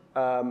happening.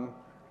 But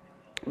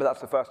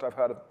that's the first I've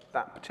heard of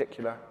that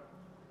particular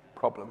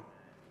problem.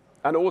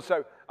 And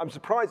also, I'm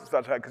surprised it's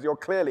first heard, because you're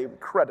clearly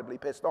incredibly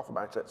pissed off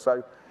about it.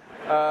 So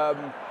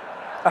I'm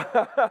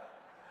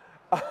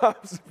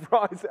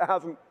surprised it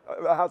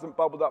hasn't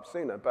bubbled up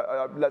sooner.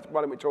 But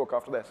why don't we talk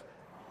after this?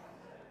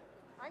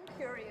 I'm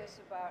curious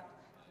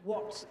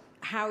about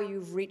how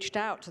you've reached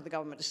out to the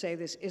government to say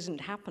this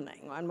isn't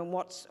happening. I mean,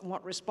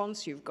 what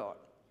response you've got.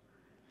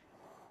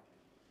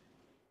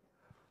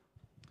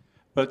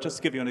 But just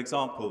to give you an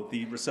example,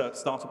 the research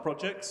starter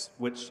projects,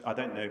 which I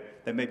don't know,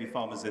 there may be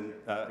farmers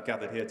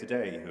gathered here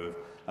today who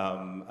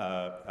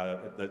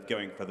are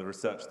going for the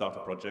research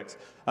starter projects.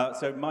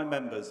 So my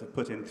members have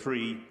put in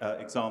 3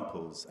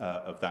 examples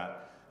of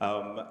that,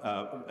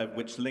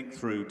 which link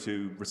through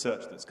to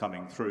research that's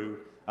coming through.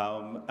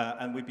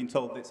 And we've been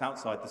told that it's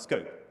outside the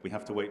scope. We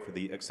have to wait for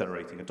the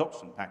accelerating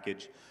adoption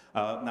package.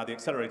 Now, the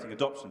accelerating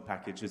adoption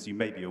package, as you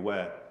may be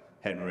aware,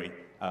 Henry,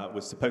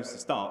 was supposed to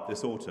start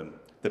this autumn.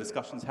 The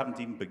discussions haven't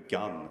even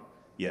begun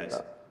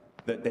yet.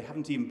 They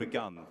haven't even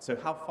begun. So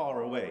how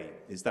far away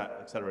is that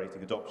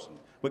accelerating adoption?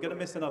 We're going to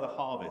miss another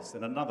harvest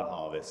and another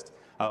harvest.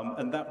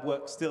 And that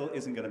work still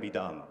isn't going to be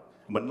done.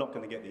 And we're not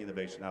going to get the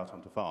innovation out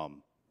onto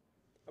farm.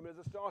 I mean,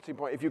 as a starting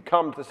point, if you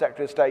come to the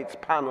Secretary of State's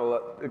panel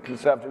at the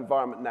Conservative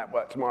Environment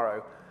Network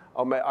tomorrow,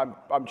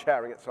 I'm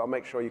chairing it, so I'll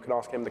make sure you can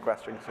ask him the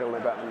question, because he'll know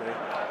better than me.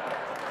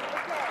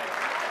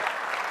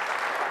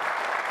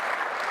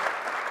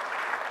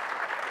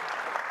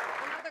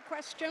 Another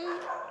question?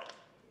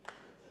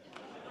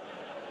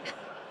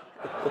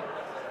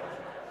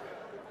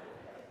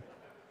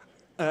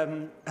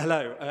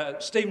 Hello,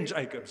 Stephen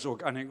Jacobs,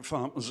 Organic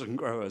Farmers and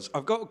Growers.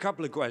 I've got a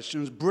couple of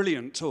questions.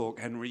 Brilliant talk,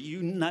 Henry.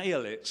 You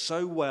nail it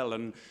so well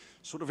and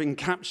sort of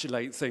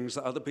encapsulate things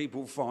that other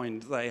people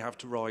find they have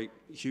to write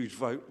huge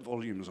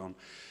volumes on.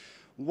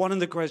 One of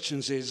the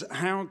questions is,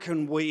 how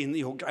can we in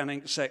the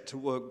organic sector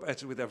work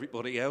better with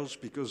everybody else?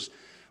 Because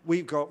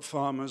we've got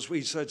farmers,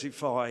 we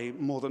certify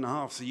more than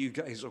half the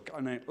UK's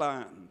organic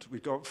land.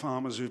 We've got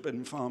farmers who've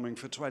been farming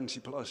for 20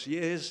 plus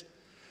years.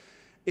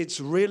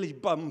 It's really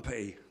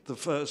bumpy, the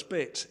first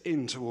bit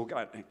into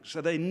organic,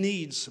 so they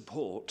need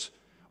support.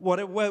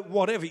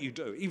 Whatever you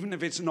do, even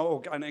if it's not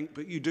organic,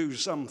 but you do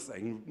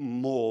something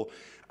more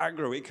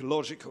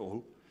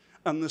agroecological,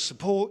 and the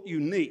support you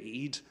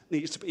need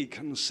needs to be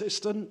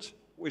consistent,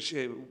 which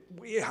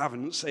we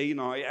haven't seen.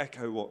 I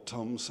echo what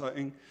Tom's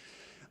saying.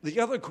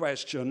 The other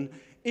question,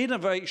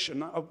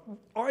 innovation,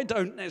 I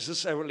don't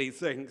necessarily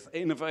think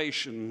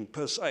innovation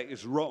per se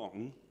is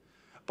wrong,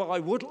 but I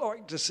would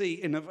like to see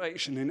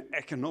innovation in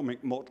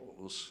economic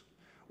models.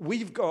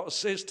 We've got a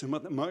system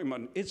at the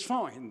moment, it's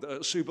fine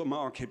that a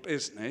supermarket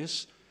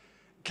business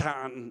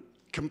can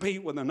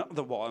compete with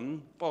another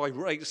one by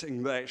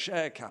raising their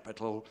share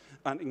capital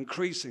and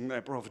increasing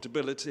their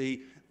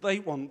profitability. They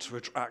want to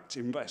attract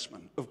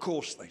investment. Of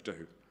course they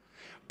do.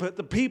 But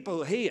the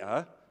people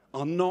here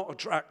are not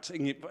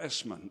attracting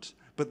investment,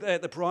 but they're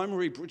the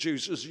primary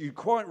producers, you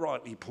quite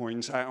rightly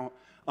point out,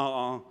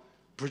 are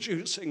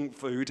producing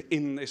food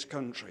in this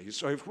country.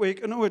 So if we're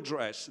going to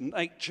address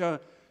nature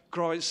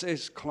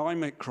crisis,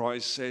 climate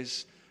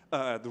crisis,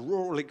 the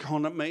rural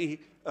economy,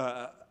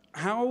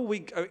 how are we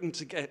going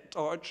to get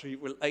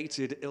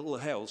dietary-related ill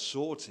health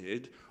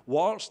sorted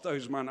whilst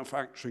those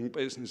manufacturing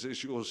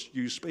businesses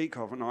you speak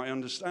of, and I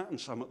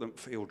understand some of them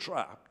feel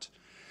trapped,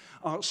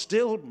 are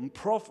still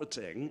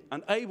profiting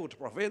and able to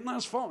profit, and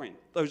that's fine,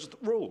 those are the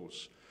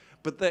rules.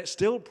 But they're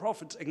still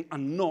profiting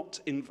and not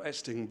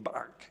investing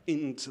back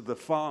into the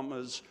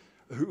farmers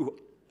who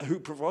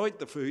provide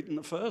the food in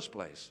the first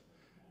place.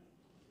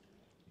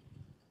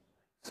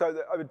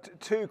 So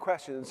two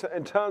questions.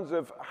 In terms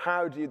of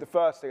the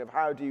first thing of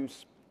how do you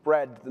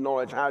spread the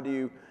knowledge, how do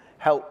you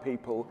help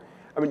people?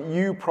 I mean,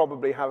 you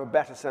probably have a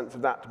better sense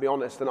of that, to be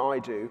honest, than I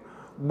do.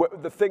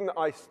 The thing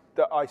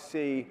that I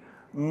see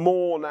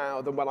more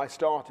now than when I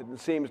started, and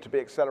seems to be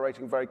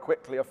accelerating very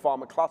quickly, are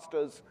farmer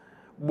clusters,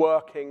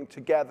 working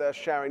together,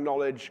 sharing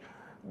knowledge,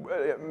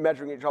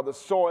 measuring each other's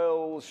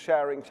soils,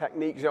 sharing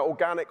techniques,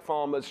 organic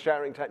farmers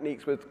sharing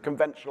techniques with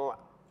conventional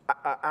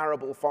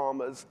arable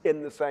farmers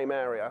in the same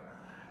area.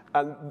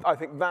 And I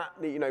think that,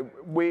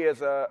 we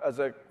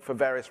for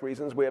various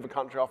reasons, we as a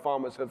country, our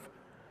farmers have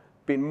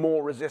been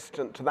more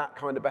resistant to that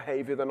kind of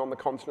behavior than on the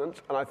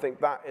continent. And I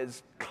think that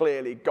is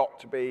clearly got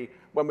to be,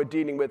 when we're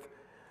dealing with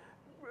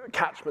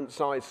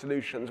catchment-sized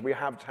solutions, we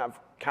have to have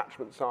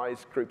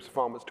catchment-sized groups of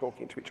farmers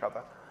talking to each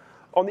other.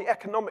 On the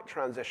economic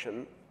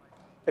transition,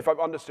 if I've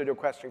understood your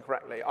question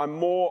correctly, I'm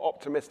more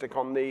optimistic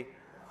on the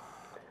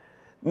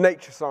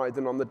nature side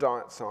than on the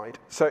diet side.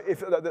 So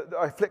if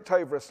I flicked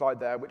over a slide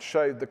there which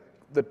showed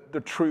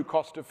the true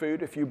cost of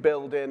food, if you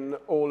build in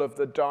all of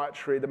the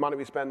dietary, the money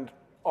we spend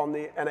on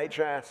the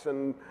NHS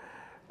and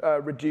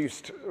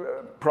reduced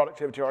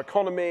productivity of our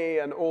economy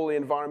and all the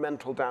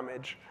environmental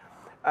damage.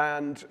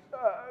 And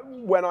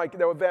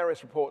there were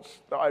various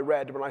reports that I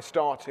read when I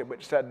started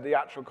which said the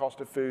actual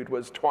cost of food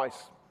was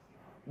twice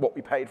what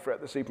we paid for it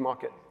at the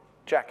supermarket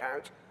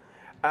checkout.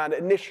 And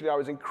initially I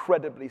was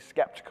incredibly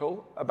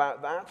skeptical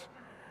about that.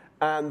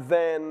 And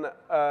then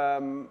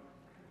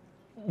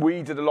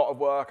we did a lot of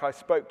work. I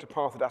spoke to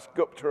Partha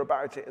Gupta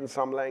about it in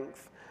some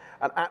length.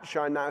 And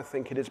actually I now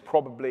think it is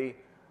probably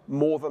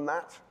more than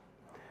that.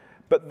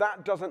 But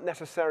that doesn't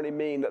necessarily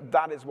mean that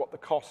that is what the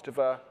cost of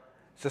a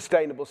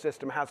sustainable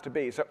system has to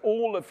be. So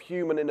all of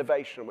human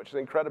innovation, which is an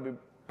incredibly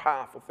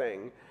powerful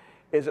thing,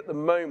 is at the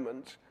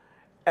moment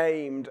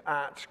aimed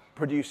at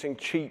producing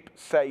cheap,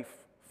 safe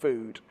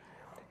food.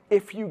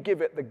 If you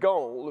give it the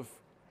goal of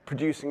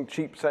producing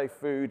cheap, safe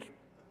food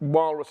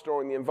while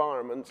restoring the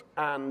environment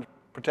and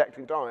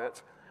protecting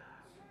diet,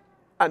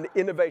 and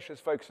innovation is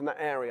focused in that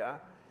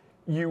area,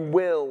 you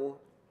will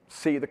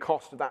see the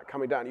cost of that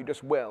coming down. You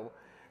just will.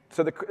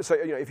 So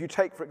if you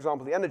take, for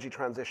example, the energy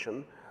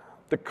transition,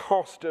 the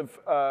cost of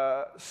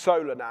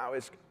solar now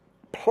is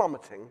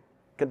plummeting,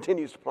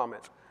 continues to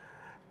plummet,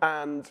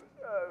 and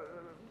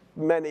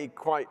many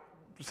quite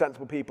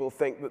sensible people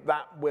think that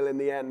that will, in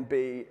the end,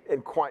 be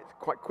quite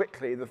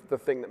quickly the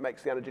thing that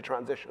makes the energy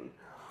transition.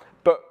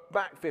 But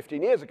back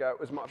 15 years ago, it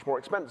was much more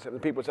expensive,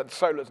 and people said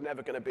solar's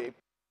never going to be.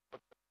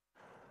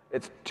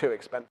 It's too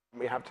expensive.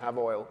 We have to have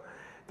oil.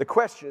 The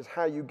question is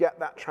how you get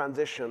that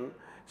transition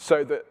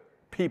so that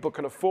people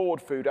can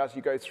afford food as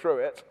you go through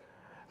it,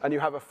 and you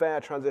have a fair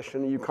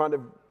transition,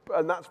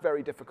 and that's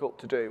very difficult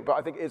to do. But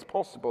I think it is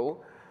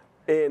possible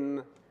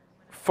in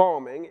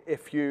farming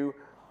if you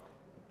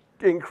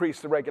increase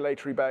the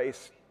regulatory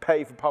base,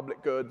 pay for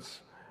public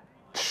goods,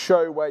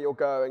 show where you're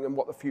going and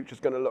what the future's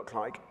going to look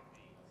like.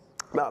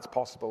 That's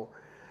possible.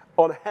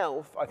 On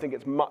health, I think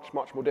it's much,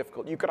 much more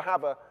difficult. You could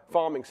have a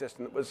farming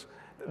system that was,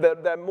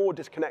 they're more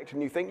disconnected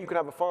than you think. You could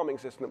have a farming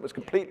system that was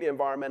completely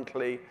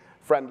environmentally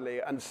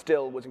friendly and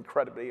still was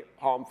incredibly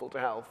harmful to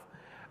health.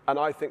 And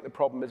I think the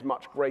problem is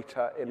much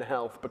greater in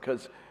health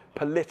because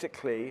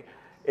politically,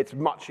 it's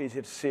much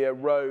easier to see a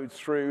road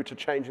through to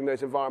changing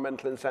those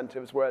environmental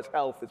incentives, whereas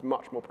health is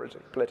much more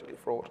politically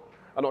fraught.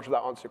 I'm not sure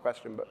that answers your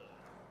question, but...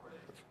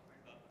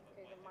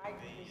 Okay, the mic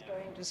is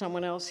going to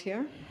someone else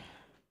here.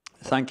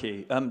 Thank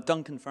you.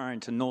 Duncan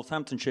Farrington,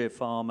 Northamptonshire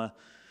farmer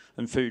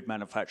and food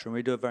manufacturer.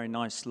 We do a very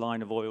nice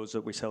line of oils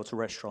that we sell to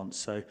restaurants.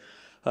 So,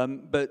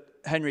 but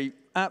Henry,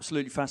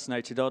 absolutely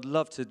fascinated. I'd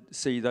love to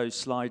see those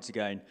slides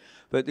again.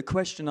 But the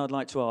question I'd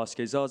like to ask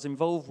is, I was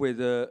involved with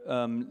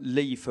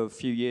Leaf a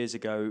few years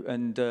ago,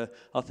 and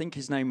I think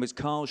his name was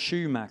Carl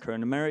Schumacher,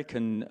 an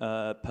American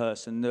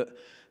person that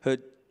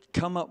had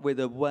come up with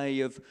a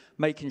way of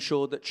making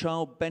sure that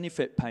child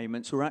benefit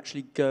payments were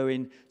actually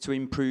going to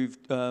improve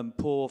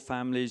poor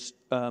families'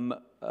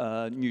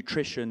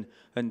 nutrition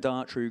and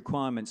dietary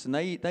requirements. And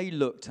they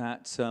looked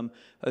at,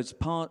 as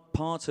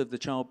part of the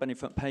child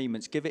benefit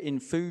payments, give it in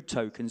food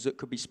tokens that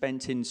could be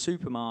spent in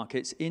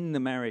supermarkets in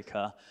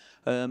America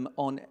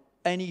on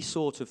any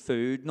sort of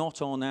food,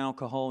 not on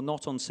alcohol,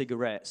 not on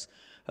cigarettes.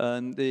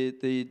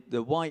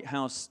 The White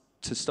House,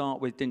 to start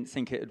with, didn't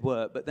think it would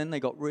work, but then they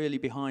got really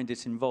behind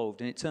it,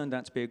 involved, and it turned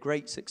out to be a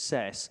great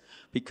success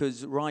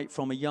because right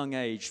from a young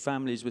age,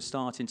 families were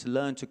starting to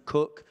learn to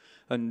cook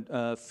and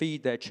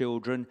feed their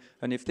children,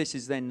 and if this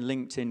is then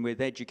linked in with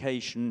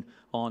education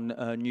on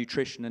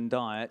nutrition and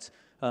diet,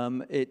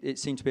 it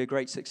seemed to be a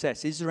great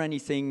success. Is there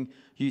anything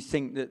you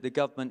think that the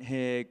government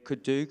here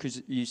could do?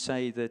 Because you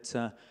say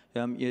that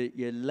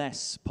you're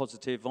less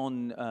positive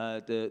on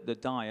the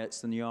diets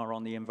than you are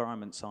on the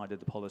environment side of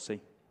the policy.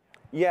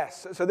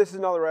 Yes, so this is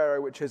another area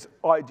which is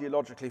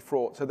ideologically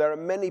fraught. So there are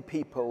many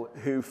people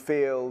who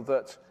feel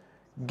that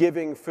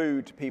giving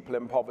food to people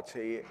in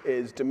poverty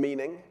is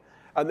demeaning.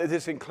 And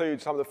this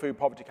includes some of the food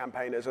poverty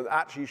campaigners. And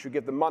actually, you should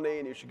give them money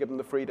and you should give them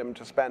the freedom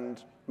to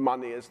spend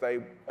money as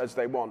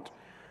they want.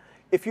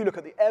 If you look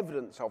at the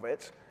evidence of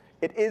it,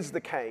 it is the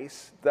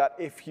case that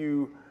if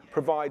you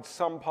provide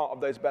some part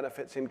of those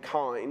benefits in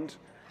kind,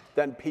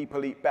 then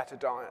people eat better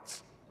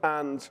diets.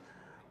 And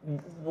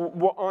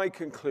what I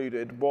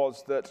concluded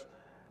was that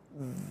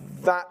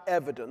that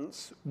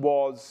evidence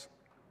was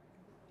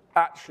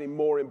actually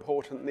more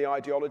important than the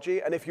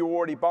ideology. And if you're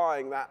already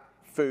buying that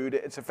food,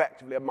 it's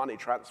effectively a money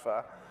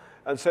transfer.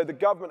 And so the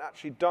government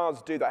actually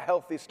does do that.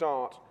 Healthy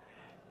Start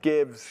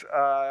gives,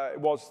 it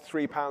was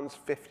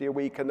 £3.50 a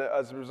week, and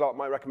as a result,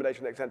 my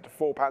recommendation extended to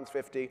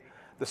 £4.50.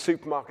 The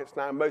supermarkets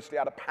now mostly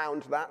add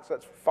 £1 to that, so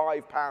that's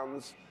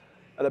 £5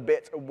 and a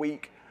bit a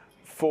week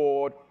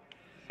for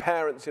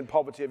parents in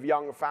poverty of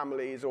young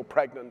families or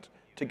pregnant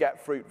to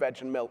get fruit,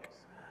 veg, and milk.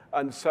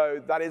 And so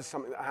that is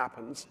something that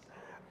happens.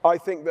 I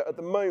think that at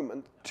the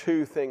moment,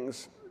 two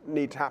things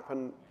need to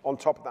happen on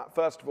top of that.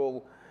 First of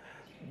all,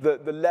 the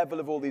level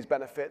of all these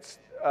benefits,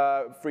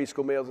 free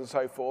school meals and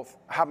so forth,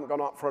 haven't gone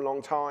up for a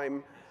long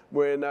time.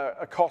 We're in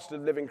a cost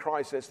of living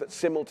crisis that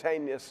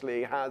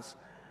simultaneously has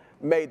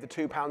made the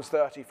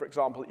 £2.30, for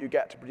example, that you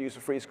get to produce a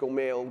free school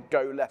meal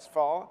go less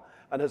far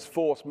and has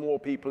forced more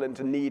people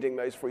into needing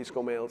those free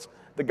school meals.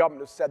 The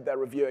government has said they're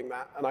reviewing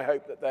that, and I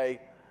hope that they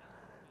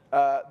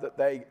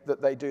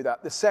do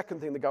that. The second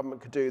thing the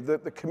government could do,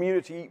 the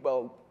Community Eat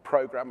Well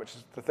program, which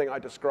is the thing I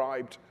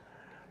described,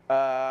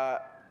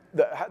 that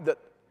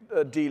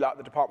DLUT,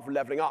 the Department for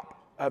Levelling Up,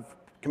 have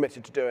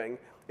committed to doing,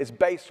 is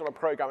based on a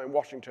program in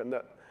Washington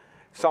that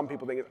some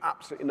people think is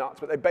absolutely nuts,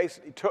 but they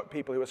basically took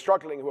people who were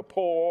struggling, who were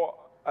poor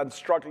and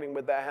struggling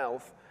with their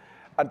health,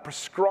 and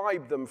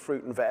prescribed them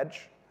fruit and veg,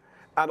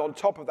 and on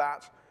top of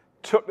that,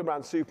 took them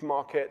around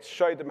supermarkets,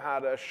 showed them how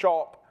to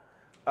shop,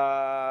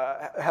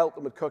 helped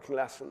them with cooking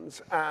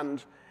lessons,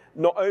 and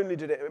not only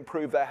did it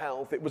improve their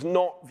health, it was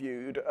not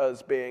viewed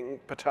as being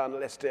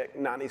paternalistic,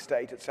 nanny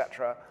state,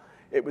 etc.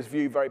 It was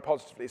viewed very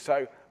positively.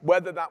 So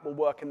whether that will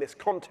work in this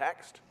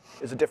context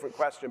is a different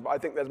question, but I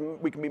think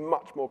we can be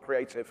much more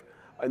creative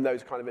in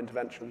those kind of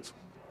interventions.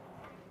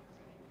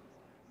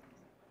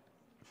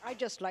 I'd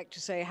just like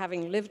to say,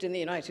 having lived in the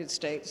United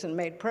States and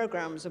made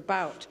programs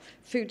about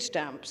food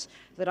stamps,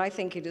 that I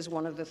think it is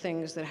one of the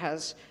things that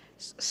has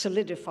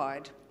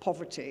solidified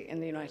poverty in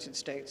the United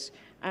States.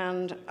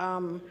 And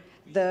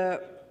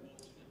the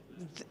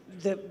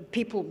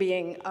people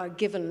being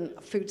given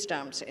food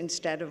stamps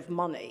instead of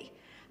money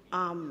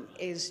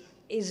is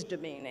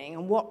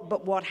demeaning.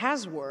 But what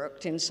has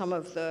worked in some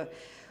of the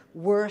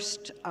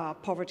worst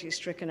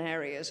poverty-stricken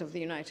areas of the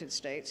United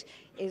States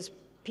is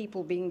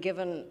people being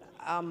given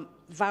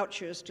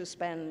vouchers to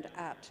spend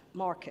at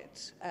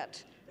markets,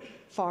 at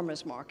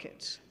farmers'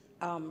 markets.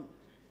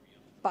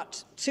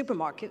 But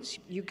supermarkets,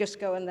 you just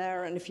go in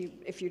there, and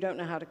if you don't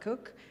know how to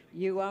cook,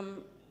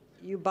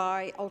 you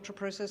buy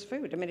ultra-processed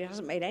food. I mean, it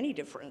hasn't made any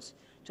difference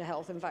to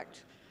health. In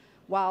fact,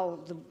 while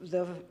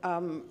the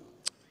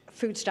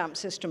food stamp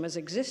system has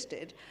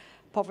existed,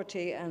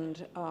 poverty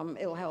and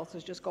ill health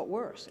has just got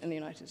worse in the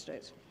United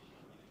States.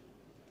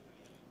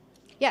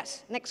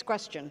 Yes, next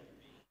question.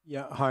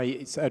 Yeah, hi,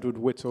 it's Edward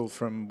Whittle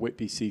from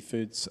Whitby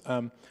Seafoods.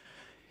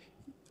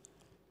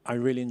 I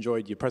really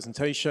enjoyed your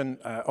presentation.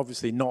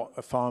 Obviously not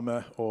a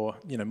farmer or,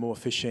 more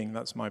fishing,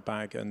 that's my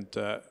bag. And,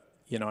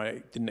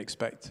 I didn't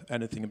expect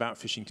anything about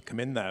fishing to come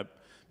in there.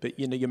 But,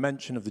 your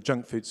mention of the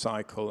junk food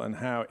cycle and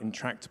how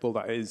intractable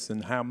that is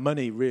and how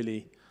money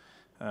really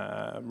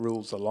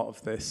rules a lot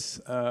of this.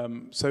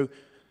 So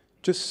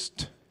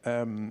just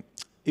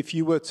if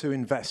you were to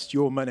invest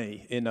your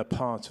money in a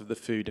part of the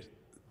food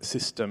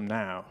system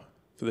now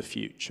for the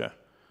future,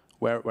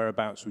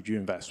 whereabouts would you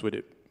invest?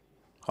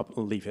 I'll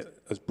leave it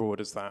as broad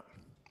as that.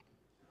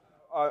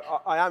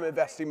 I am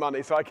investing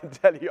money, so I can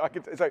tell you.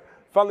 So,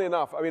 funnily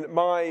enough, I mean,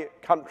 my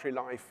country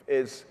life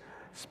is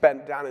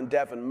spent down in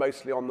Devon,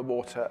 mostly on the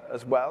water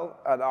as well.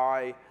 And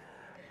I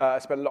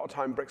spend a lot of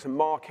time in Brixton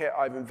Market.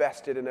 I've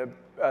invested in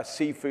a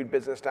seafood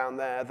business down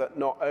there that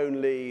not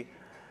only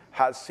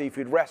has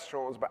seafood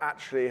restaurants, but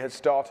actually has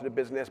started a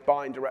business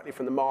buying directly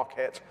from the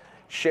market,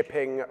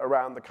 shipping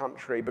around the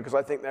country, because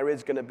I think there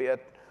is going to be a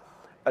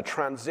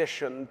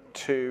transition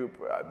to,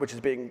 which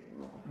is being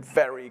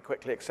very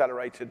quickly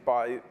accelerated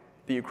by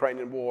the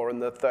Ukrainian war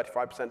and the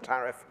 35%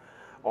 tariff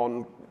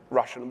on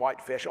Russian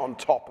whitefish, on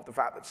top of the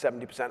fact that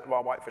 70% of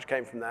our whitefish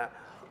came from there.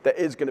 There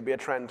is going to be a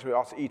trend to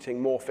us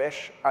eating more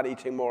fish and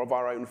eating more of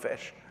our own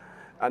fish.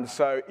 And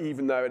so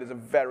even though it is a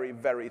very,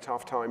 very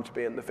tough time to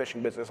be in the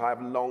fishing business, I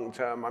have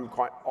long-term, I'm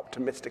quite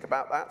optimistic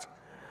about that.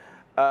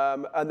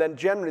 And then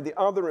generally the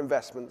other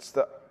investments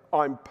that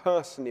I'm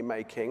personally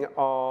making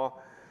are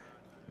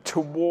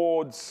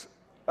towards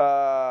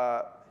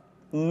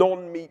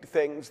non-meat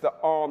things that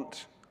are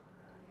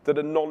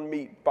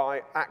non-meat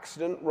by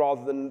accident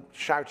rather than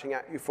shouting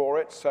at you for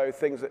it. So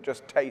things that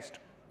just taste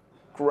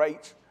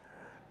great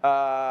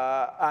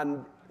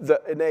and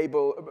that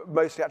enable,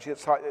 mostly actually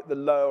at the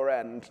lower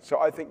end. So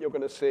I think you're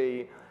going to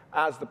see,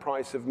 as the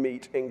price of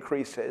meat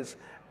increases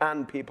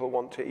and people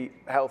want to eat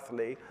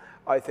healthily,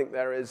 I think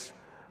there is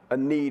a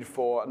need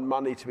for and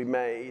money to be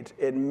made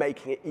in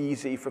making it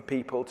easy for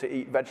people to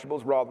eat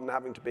vegetables rather than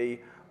having to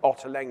be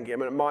ottolenghi. I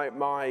mean,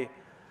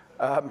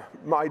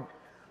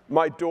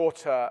 my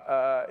daughter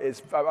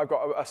I've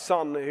got a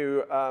son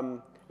who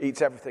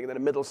eats everything, and then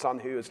a middle son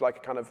who is like a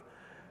kind of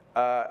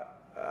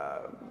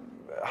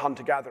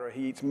hunter-gatherer.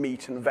 He eats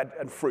meat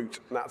and fruit,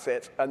 and that's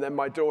it. And then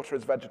my daughter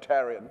is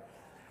vegetarian.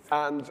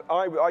 And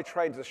I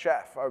trained as a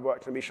chef. I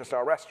worked in a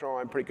Michelin-star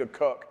restaurant. I'm a pretty good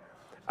cook.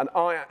 And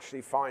I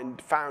actually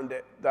found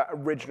that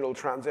original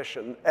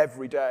transition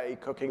every day,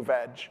 cooking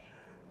veg,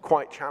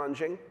 quite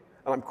challenging.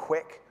 And I'm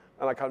quick,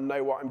 and I kind of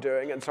know what I'm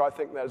doing. And so I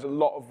think there's a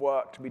lot of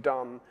work to be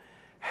done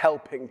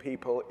helping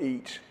people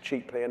eat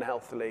cheaply and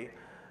healthily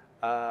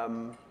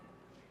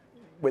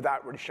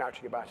without really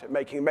shouting about it,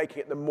 making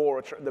it the more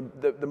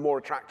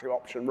attractive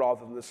option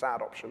rather than the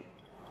sad option.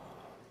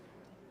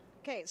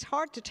 Okay, it's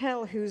hard to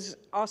tell who's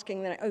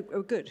asking that.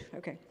 Oh, good.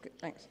 Okay, good.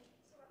 Thanks.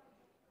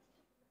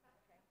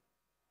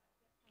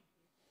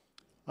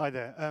 Hi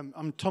there.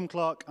 I'm Tom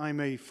Clark. I'm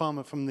a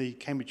farmer from the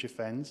Cambridgeshire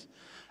Fens.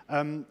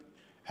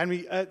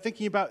 Henry,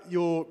 thinking about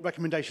your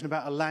recommendation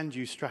about a land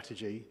use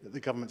strategy that the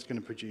government's going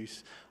to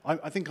produce,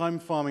 I think I'm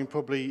farming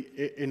probably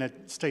in a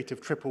state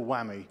of triple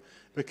whammy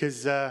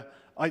because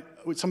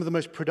some of the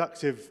most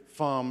productive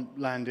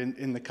farmland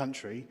in the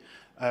country,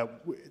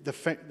 the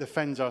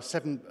Fens are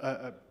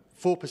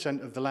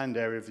 4% of the land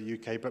area of the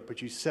UK, but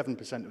produce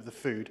 7% of the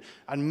food.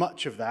 And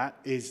much of that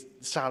is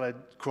salad,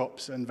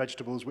 crops, and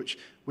vegetables, which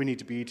we need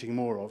to be eating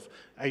more of,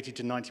 80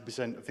 to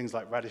 90% of things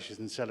like radishes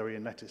and celery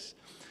and lettuce.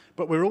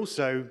 But we're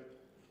also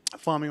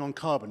farming on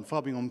carbon,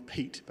 farming on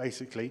peat,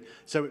 basically.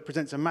 So it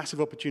presents a massive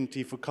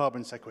opportunity for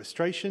carbon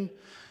sequestration.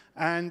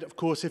 And, of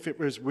course, if it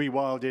was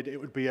rewilded, it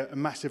would be a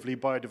massively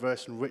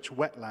biodiverse and rich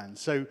wetland.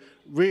 So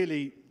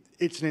really,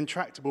 it's an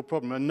intractable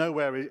problem, and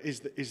nowhere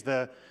is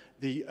the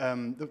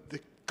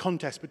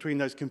contest between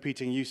those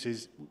competing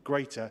uses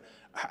greater.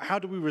 How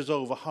do we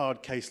resolve a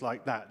hard case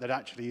like that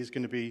actually is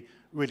going to be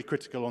really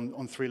critical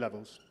on three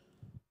levels?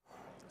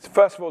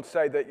 First of all, to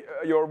say that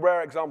you're a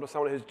rare example of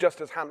someone who's just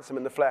as handsome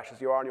in the flesh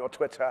as you are on your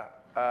Twitter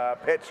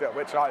picture,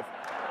 which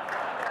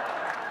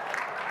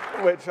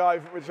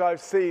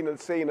I've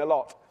seen a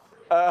lot.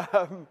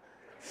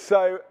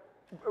 So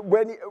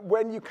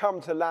when you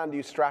come to land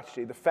use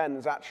strategy, the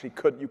Fens actually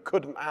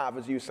couldn't have,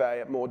 as you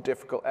say, a more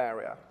difficult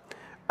area,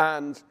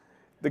 and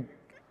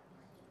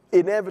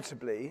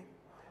inevitably,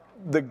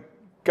 the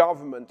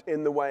government,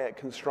 in the way it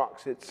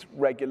constructs its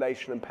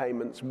regulation and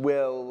payments,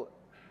 will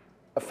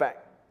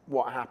affect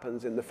what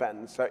happens in the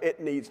Fens. So it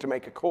needs to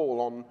make a call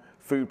on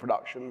food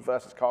production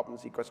versus carbon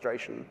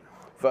sequestration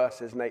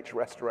versus nature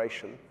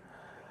restoration.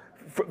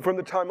 From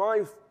the time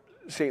I've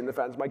seen the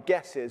Fens, my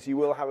guess is you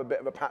will have a bit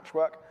of a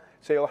patchwork.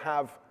 So you'll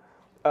have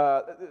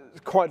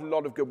quite a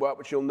lot of good work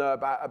which you'll know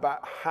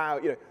about how,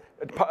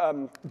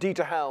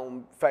 Dieter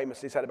Helm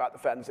famously said about the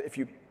fens that if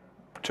you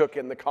took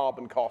in the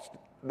carbon cost,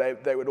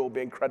 they would all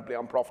be incredibly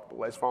unprofitable,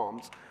 those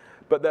farms.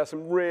 But there's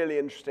some really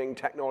interesting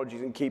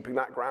technologies in keeping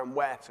that ground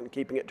wet and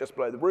keeping it just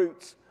below the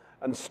roots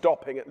and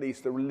stopping at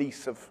least the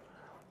release of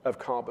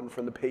carbon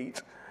from the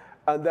peat.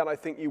 And then I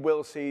think you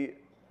will see,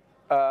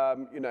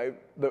 the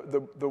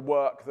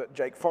work that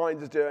Jake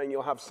Fines is doing.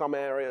 You'll have some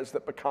areas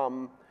that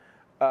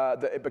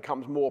that it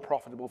becomes more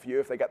profitable for you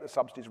if they get the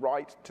subsidies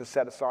right to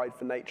set aside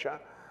for nature.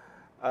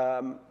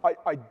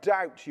 I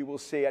doubt you will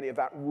see any of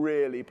that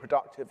really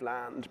productive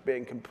land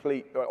being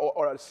complete,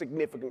 or a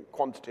significant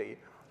quantity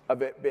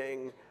of it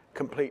being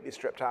completely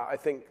stripped out. I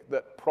think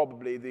that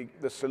probably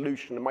the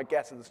solution, and my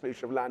guess is the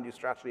solution of land use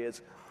strategy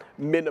is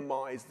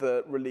minimize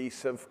the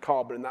release of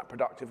carbon in that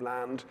productive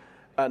land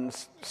and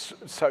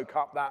soak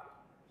up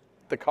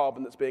the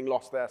carbon that's being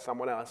lost there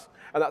somewhere else.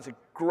 And that's a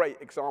great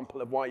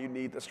example of why you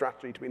need the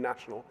strategy to be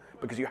national,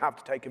 because you have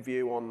to take a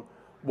view on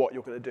what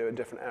you're going to do in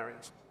different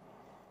areas.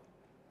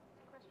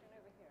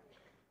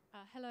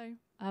 Hello,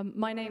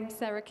 my name's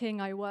Sarah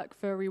King. I work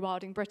for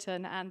Rewilding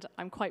Britain, and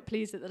I'm quite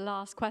pleased that the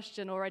last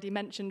question already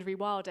mentioned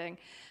rewilding.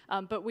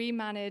 But we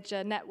manage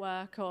a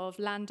network of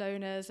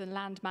landowners and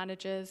land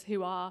managers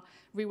who are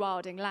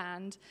rewilding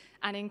land,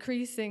 and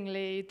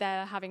increasingly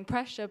they're having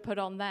pressure put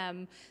on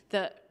them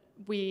that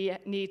we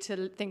need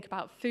to think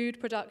about food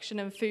production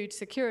and food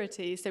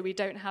security so we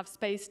don't have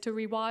space to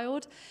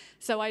rewild.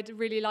 So I'd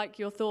really like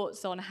your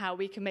thoughts on how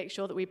we can make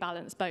sure that we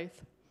balance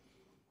both.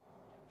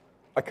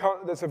 I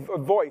can't, there's a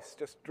voice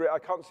just, I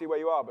can't see where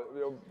you are, but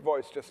your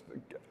voice just,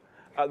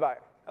 at the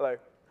back, hello.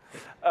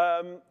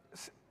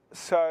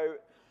 So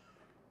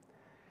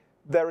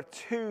there are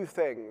two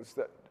things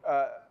that,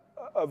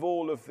 of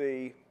all of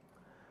the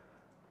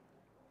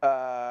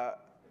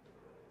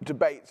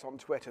debates on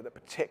Twitter that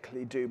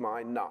particularly do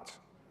my nut.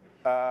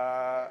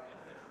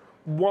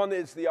 One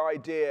is the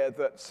idea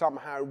that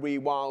somehow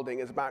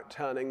rewilding is about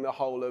turning the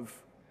whole of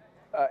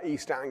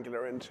East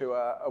Anglia into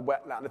a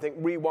wetland. I think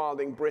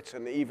Rewilding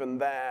Britain, even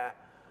there,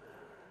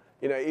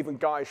 even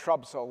Guy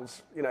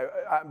Shrubsole's,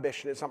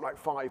 ambition is something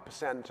like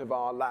 5% of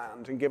our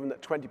land. And given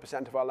that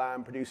 20% of our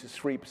land produces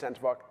 3%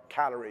 of our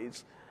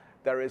calories,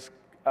 there is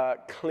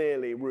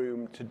clearly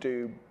room to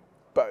do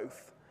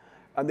both.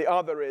 And the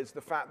other is the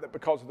fact that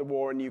because of the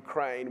war in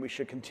Ukraine, we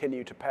should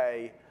continue to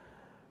pay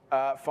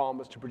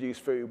farmers to produce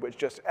food, which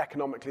just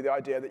economically, the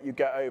idea that you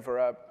get over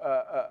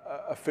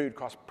a food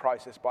cost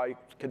crisis by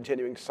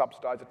continuing to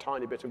subsidize a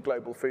tiny bit of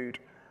global food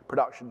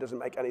production doesn't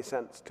make any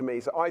sense to me.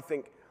 So I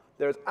think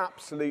there is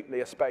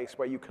absolutely a space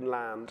where you can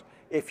land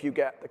if you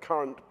get the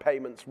current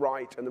payments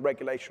right and the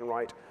regulation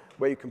right,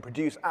 where you can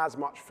produce as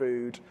much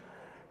food,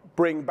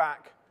 bring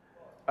back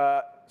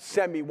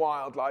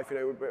semi-wildlife,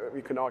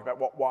 you can argue about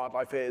what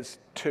wildlife is,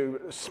 to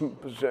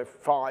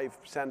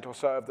 5% or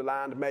so of the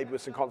land, maybe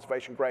with some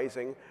conservation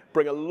grazing,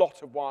 bring a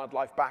lot of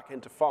wildlife back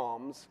into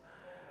farms,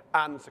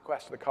 and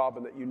sequester the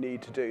carbon that you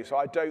need to do. So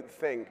I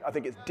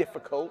think it's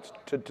difficult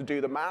to do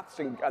the maths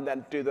and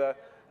then do the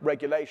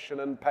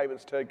regulation and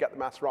payments to get the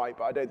maths right,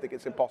 but I don't think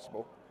it's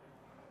impossible.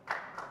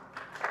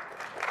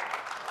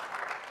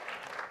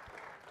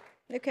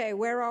 Okay,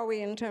 where are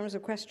we in terms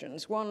of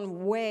questions?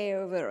 One way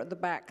over at the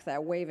back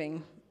there,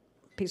 waving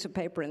a piece of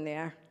paper in the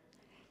air.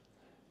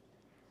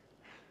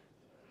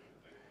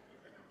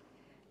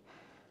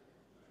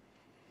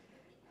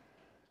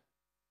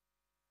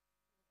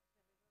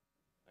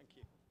 Thank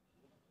you.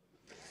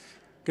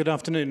 Good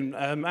afternoon.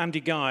 Andy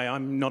Guy.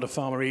 I'm not a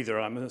farmer either.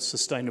 I'm a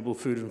sustainable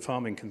food and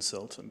farming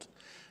consultant.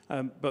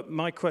 But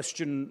my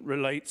question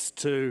relates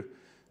to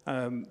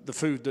the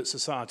food that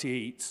society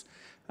eats.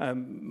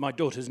 My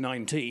daughter's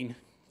 19,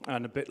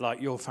 and a bit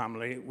like your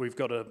family, we've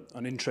got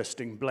an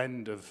interesting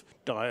blend of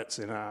diets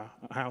in our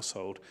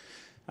household.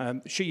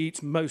 She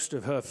eats most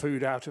of her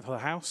food out of her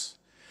house,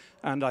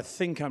 and I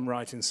think I'm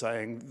right in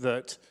saying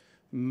that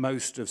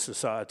most of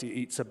society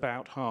eats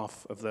about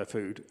half of their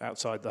food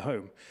outside the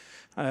home.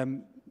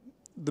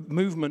 The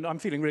movement, I'm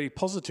feeling really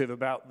positive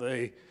about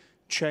the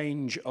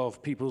change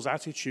of people's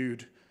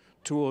attitude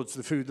towards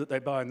the food that they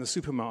buy in the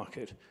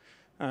supermarket.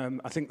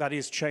 I think that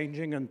is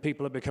changing, and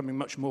people are becoming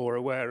much more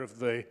aware of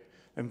the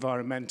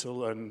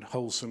environmental and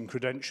wholesome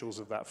credentials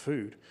of that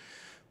food.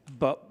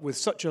 But with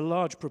such a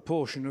large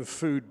proportion of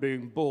food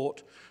being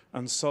bought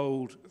and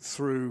sold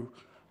through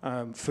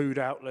food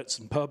outlets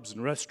and pubs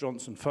and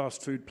restaurants and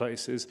fast food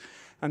places,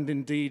 and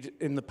indeed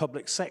in the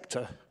public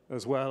sector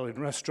as well, in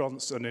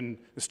restaurants and in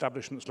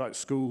establishments like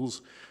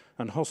schools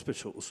and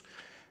hospitals,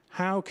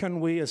 how can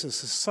we as a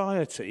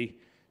society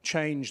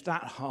change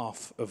that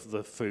half of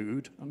the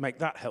food and make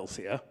that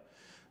healthier?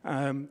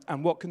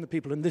 And what can the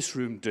people in this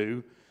room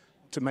do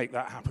to make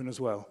that happen as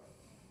well?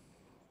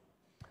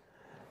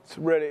 It's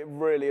a really,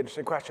 really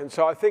interesting question.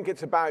 So I think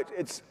it's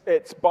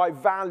by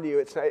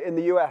value, in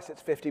the US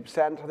it's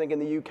 50%, I think in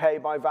the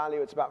UK by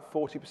value it's about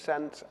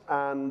 40%,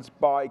 and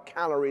by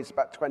calories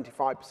about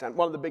 25%.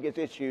 One of the biggest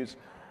issues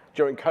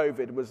during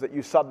COVID was that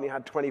you suddenly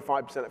had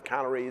 25% of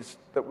calories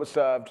that were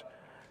served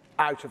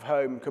out of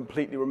home,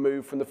 completely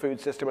removed from the food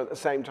system. At the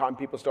same time,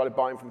 people started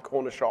buying from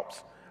corner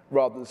shops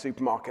rather than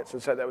supermarkets.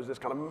 And so there was this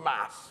kind of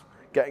mass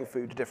getting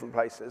food to different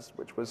places,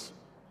 which was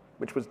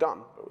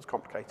done, but it was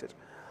complicated.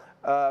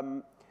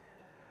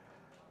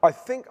 I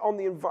think on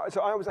the environment,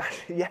 so I was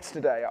actually,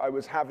 yesterday, I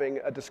was having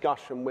a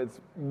discussion with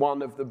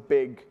one of the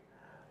big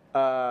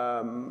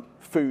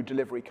food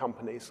delivery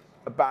companies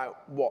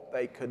about what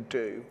they could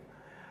do.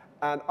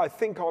 And I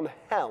think on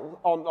health,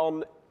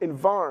 on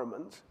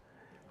environment,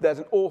 there's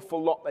an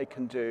awful lot they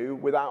can do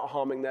without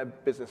harming their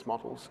business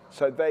models.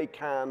 So they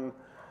can,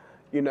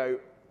 you know,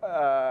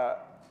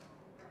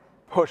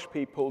 push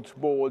people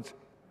towards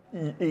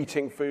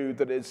eating food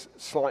that is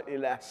slightly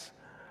less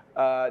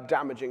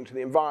damaging to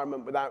the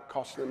environment without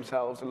costing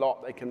themselves a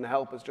lot. They can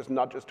help us just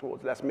nudge us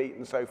towards less meat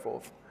and so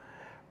forth.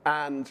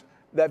 And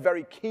they're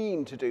very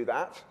keen to do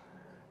that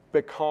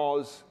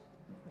because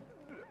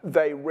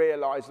they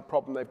realize the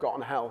problem they've got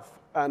on health.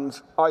 And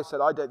I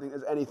said, I don't think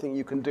there's anything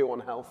you can do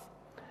on health.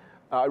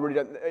 I really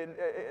don't,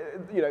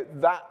 you know,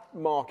 that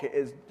market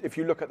is, if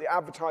you look at the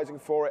advertising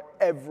for it,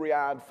 every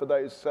ad for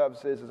those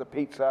services is a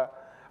pizza.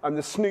 And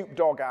the Snoop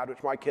Dogg ad,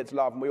 which my kids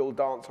love, and we all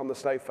dance on the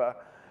sofa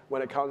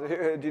when it comes.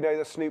 Do you know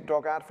the Snoop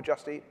Dogg ad for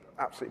Just Eat?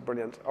 Absolutely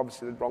brilliant.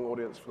 Obviously the wrong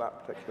audience for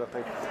that particular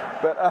thing.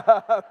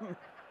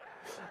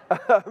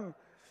 But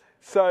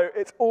so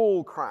it's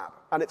all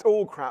crap, and it's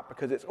all crap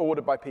because it's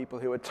ordered by people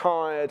who are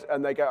tired,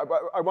 and they go.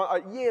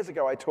 Years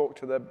ago, I talked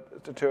to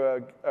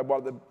one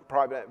of the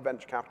private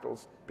venture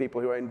capitals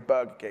people who own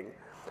Burger King,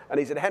 and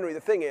he said, Henry,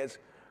 the thing is,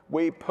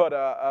 we put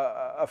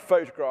a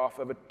photograph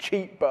of a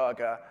cheap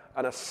burger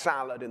and a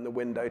salad in the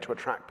window to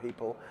attract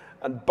people,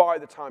 and by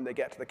the time they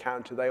get to the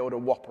counter, they order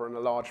Whopper and a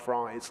large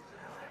fries.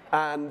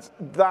 And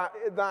that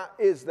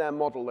is their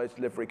model, those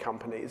delivery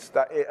companies,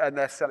 and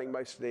they're selling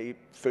mostly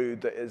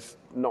food that is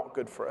not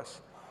good for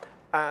us.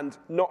 And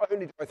not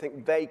only do I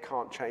think they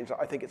can't change that,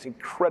 I think it's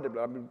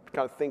incredibly, I'm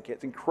kind of thinking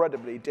it's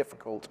incredibly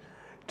difficult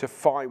to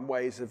find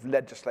ways of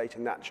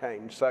legislating that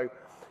change. So,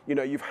 you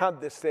know, you've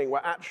had this thing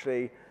where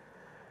actually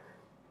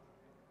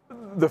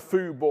the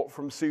food bought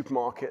from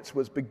supermarkets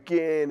was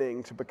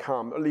beginning to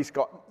become, at least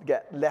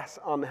get less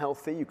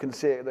unhealthy. You can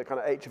see it, the kind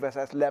of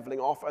HFSS leveling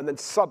off, and then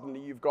suddenly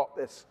you've got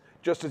this,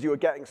 just as you were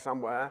getting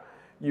somewhere,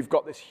 you've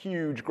got this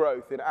huge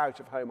growth in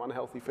out-of-home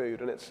unhealthy food,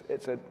 and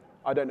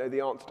I don't know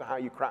the answer to how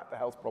you crack the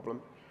health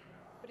problem.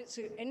 But it's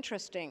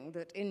interesting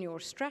that in your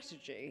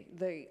strategy,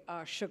 the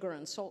sugar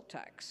and salt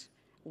tax,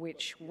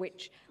 which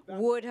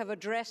would have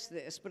addressed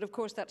this, but of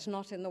course that's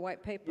not in the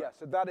white paper. Yeah,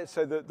 so that is,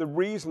 so the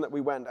reason that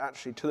we went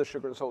actually to the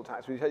sugar and salt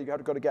tax, we said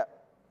you've got to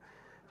get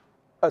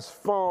as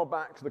far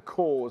back to the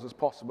cause as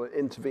possible,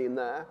 intervene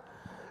there,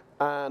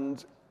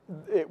 and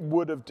it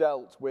would have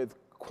dealt with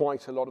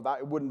quite a lot of that.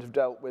 It wouldn't have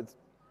dealt with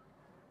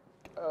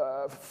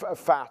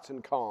fat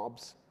and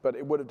carbs, but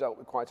it would have dealt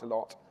with quite a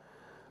lot.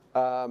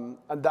 And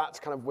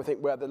that's kind of, I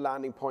think, where the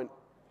landing point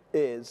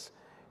is.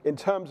 In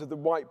terms of the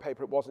white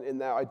paper, it wasn't in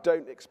there. I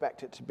don't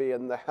expect it to be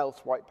in the health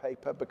white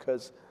paper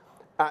because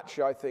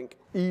actually I think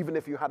even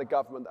if you had a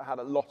government that had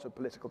a lot of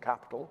political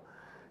capital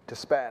to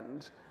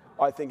spend,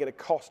 I think in a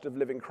cost of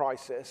living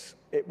crisis,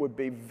 it would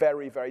be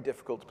very, very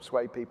difficult to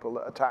persuade people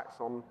that a tax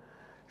on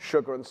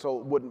sugar and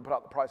salt wouldn't put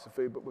up the price of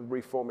food but would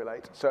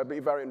reformulate. So it'd be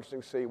very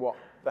interesting to see what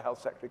the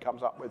health secretary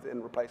comes up with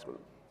in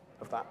replacement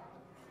of that.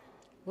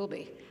 Will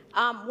be.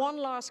 One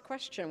last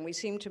question. We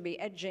seem to be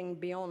edging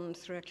beyond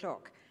 3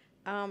 o'clock.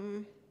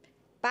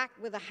 Back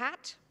with a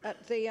hat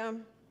at the,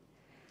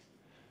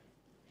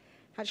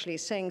 actually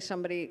saying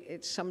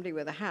it's somebody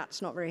with a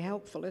hat's not very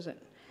helpful, is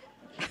it?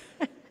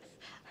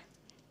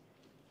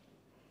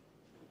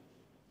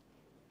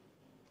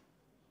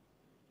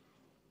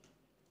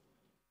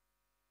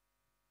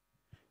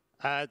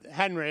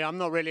 Henry, I'm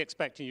not really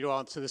expecting you to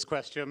answer this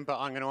question, but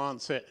I'm going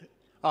to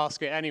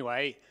ask it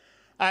anyway.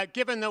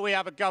 Given that we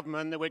have a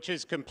government which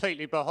is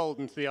completely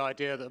beholden to the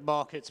idea that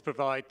markets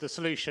provide the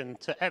solution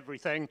to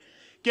everything,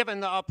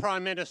 given that our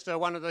Prime Minister,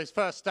 one of those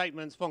first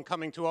statements upon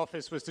coming to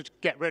office was to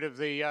get rid of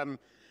the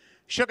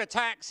sugar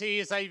tax, he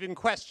has even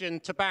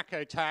questioned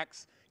tobacco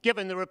tax,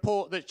 given the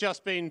report that's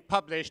just been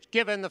published,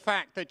 given the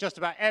fact that just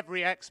about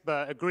every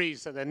expert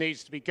agrees that there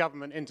needs to be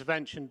government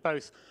intervention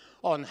both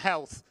on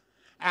health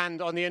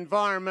and on the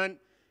environment,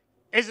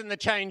 isn't the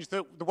change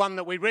that the one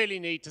that we really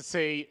need to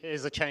see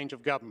is a change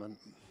of government?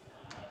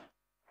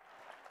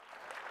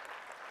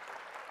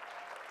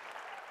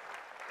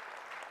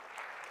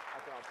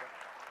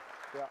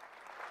 Yeah.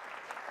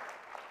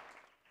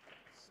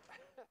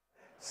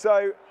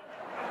 So,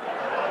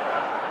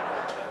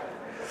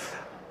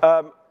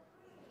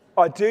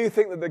 I do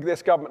think that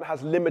this government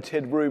has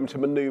limited room to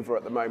manoeuvre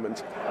at the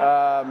moment.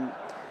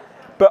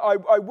 But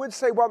I would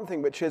say one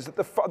thing, which is that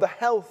the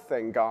health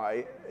thing,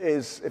 Guy,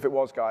 is, if it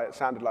was Guy, it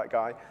sounded like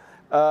Guy,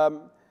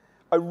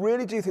 I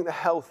really do think the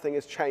health thing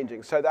is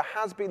changing. So there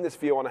has been this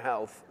view on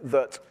health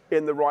that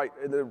in the right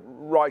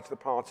of the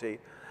party,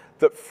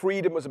 that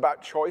freedom was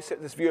about choice.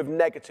 It's this view of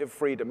negative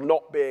freedom,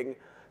 not being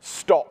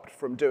stopped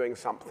from doing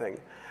something.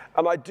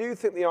 And I do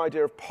think the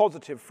idea of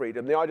positive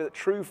freedom, the idea that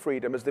true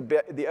freedom is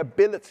the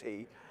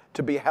ability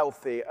to be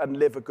healthy and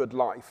live a good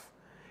life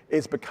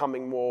is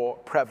becoming more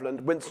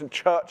prevalent. Winston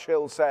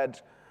Churchill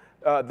said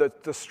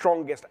that the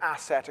strongest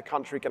asset a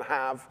country can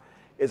have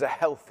is a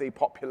healthy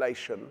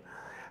population.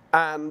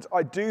 And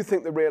I do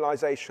think the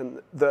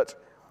realization that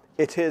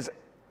it's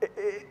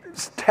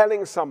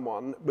telling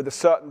someone with a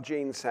certain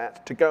gene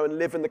set to go and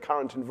live in the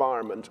current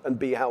environment and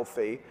be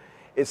healthy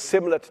is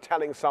similar to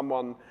telling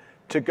someone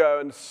to go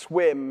and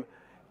swim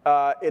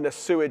in a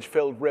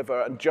sewage-filled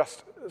river and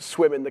just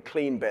swim in the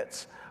clean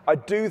bits. I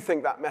do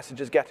think that message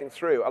is getting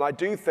through. And I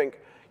do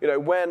think,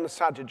 when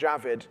Sajid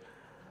Javid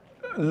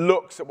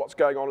looks at what's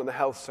going on in the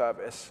health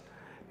service,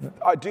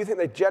 I do think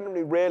they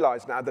generally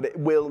realize now that it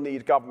will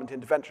need government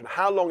intervention.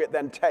 How long it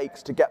then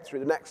takes to get through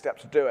the next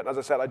steps to do it. And as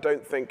I said, I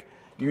don't think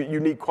you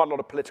need quite a lot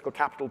of political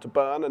capital to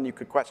burn, and you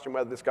could question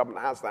whether this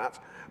government has that.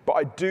 But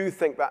I do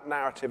think that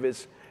narrative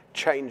is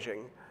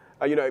changing.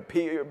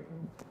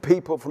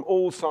 People from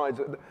all sides,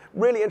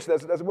 really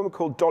interesting. There's a woman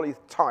called Dolly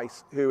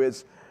Tice who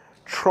is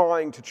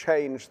trying to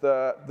change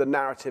the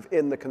narrative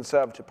in the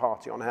Conservative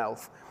Party on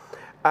health.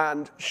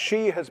 And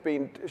she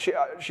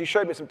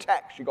showed me some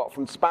text she got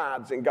from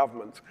SPADs in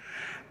government.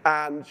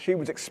 And she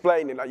was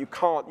explaining,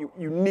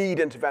 you need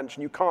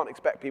intervention. You can't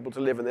expect people to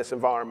live in this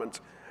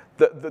environment.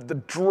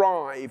 The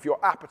drive, your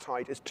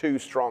appetite is too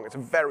strong. It's a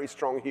very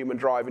strong human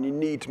drive, and you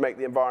need to make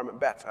the environment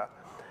better.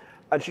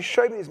 And she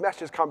showed me these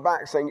messages come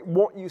back saying,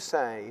 what you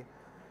say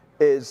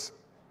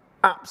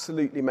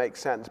absolutely makes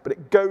sense, but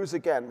it goes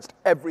against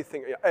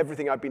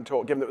everything I've been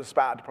taught, given that it was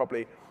SPAD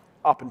probably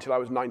up until I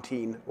was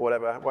 19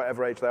 or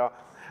whatever age they are.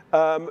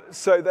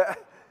 So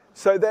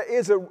there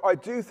is I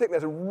do think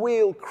there's a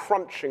real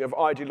crunching of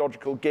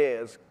ideological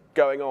gears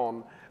going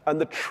on, and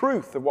the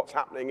truth of what's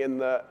happening in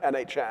the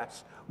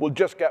NHS will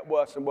just get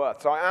worse and worse.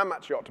 So I am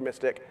actually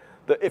optimistic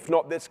that if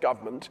not this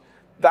government,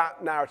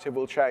 that narrative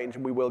will change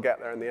and we will get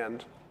there in the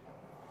end.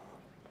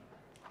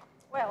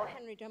 Well,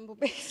 Henry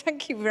Dimbleby,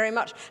 thank you very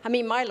much. I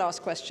mean, my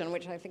last question,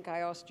 which I think I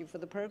asked you for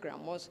the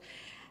program, was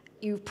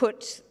you've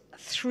put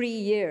 3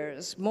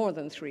 years, more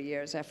than 3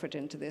 years, effort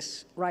into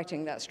this,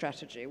 writing that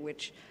strategy,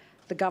 which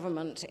the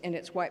government in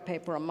its white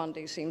paper on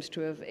Monday seems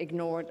to have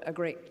ignored a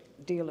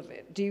great deal of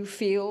it. Do you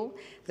feel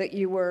that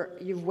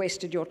you've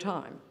wasted your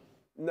time?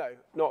 No,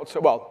 not so.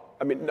 Well,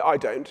 I mean, I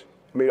don't.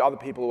 I mean, other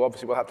people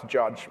obviously will have to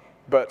judge.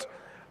 But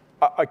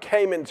I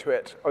came into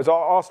it, I was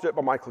asked to do it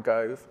by Michael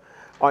Gove.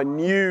 I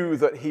knew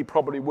that he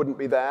probably wouldn't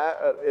be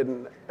there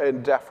in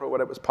DEFRA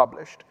when it was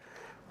published.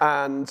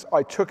 And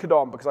I took it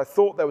on because I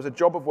thought there was a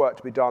job of work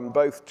to be done,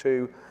 both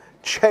to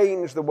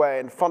change the way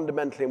and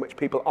fundamentally in which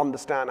people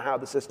understand how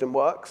the system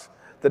works,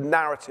 the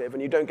narrative,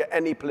 and you don't get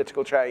any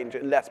political change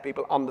unless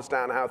people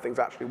understand how things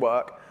actually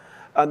work.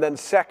 And then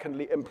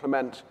secondly,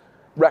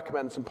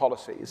 recommend some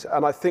policies.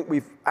 And I think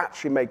we've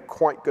actually made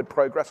quite good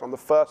progress on the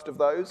first of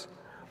those,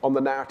 on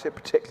the narrative,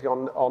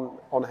 particularly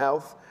on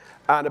health.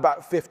 And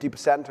about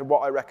 50% of what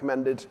I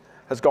recommended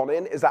has gone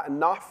in. Is that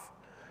enough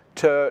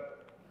to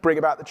bring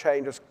about the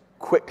change as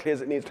quickly as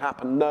it needs to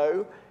happen?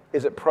 No.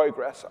 Is it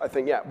progress? I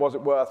think, yeah. Was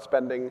it worth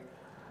spending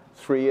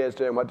 3 years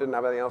doing what I didn't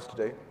have anything else to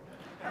do?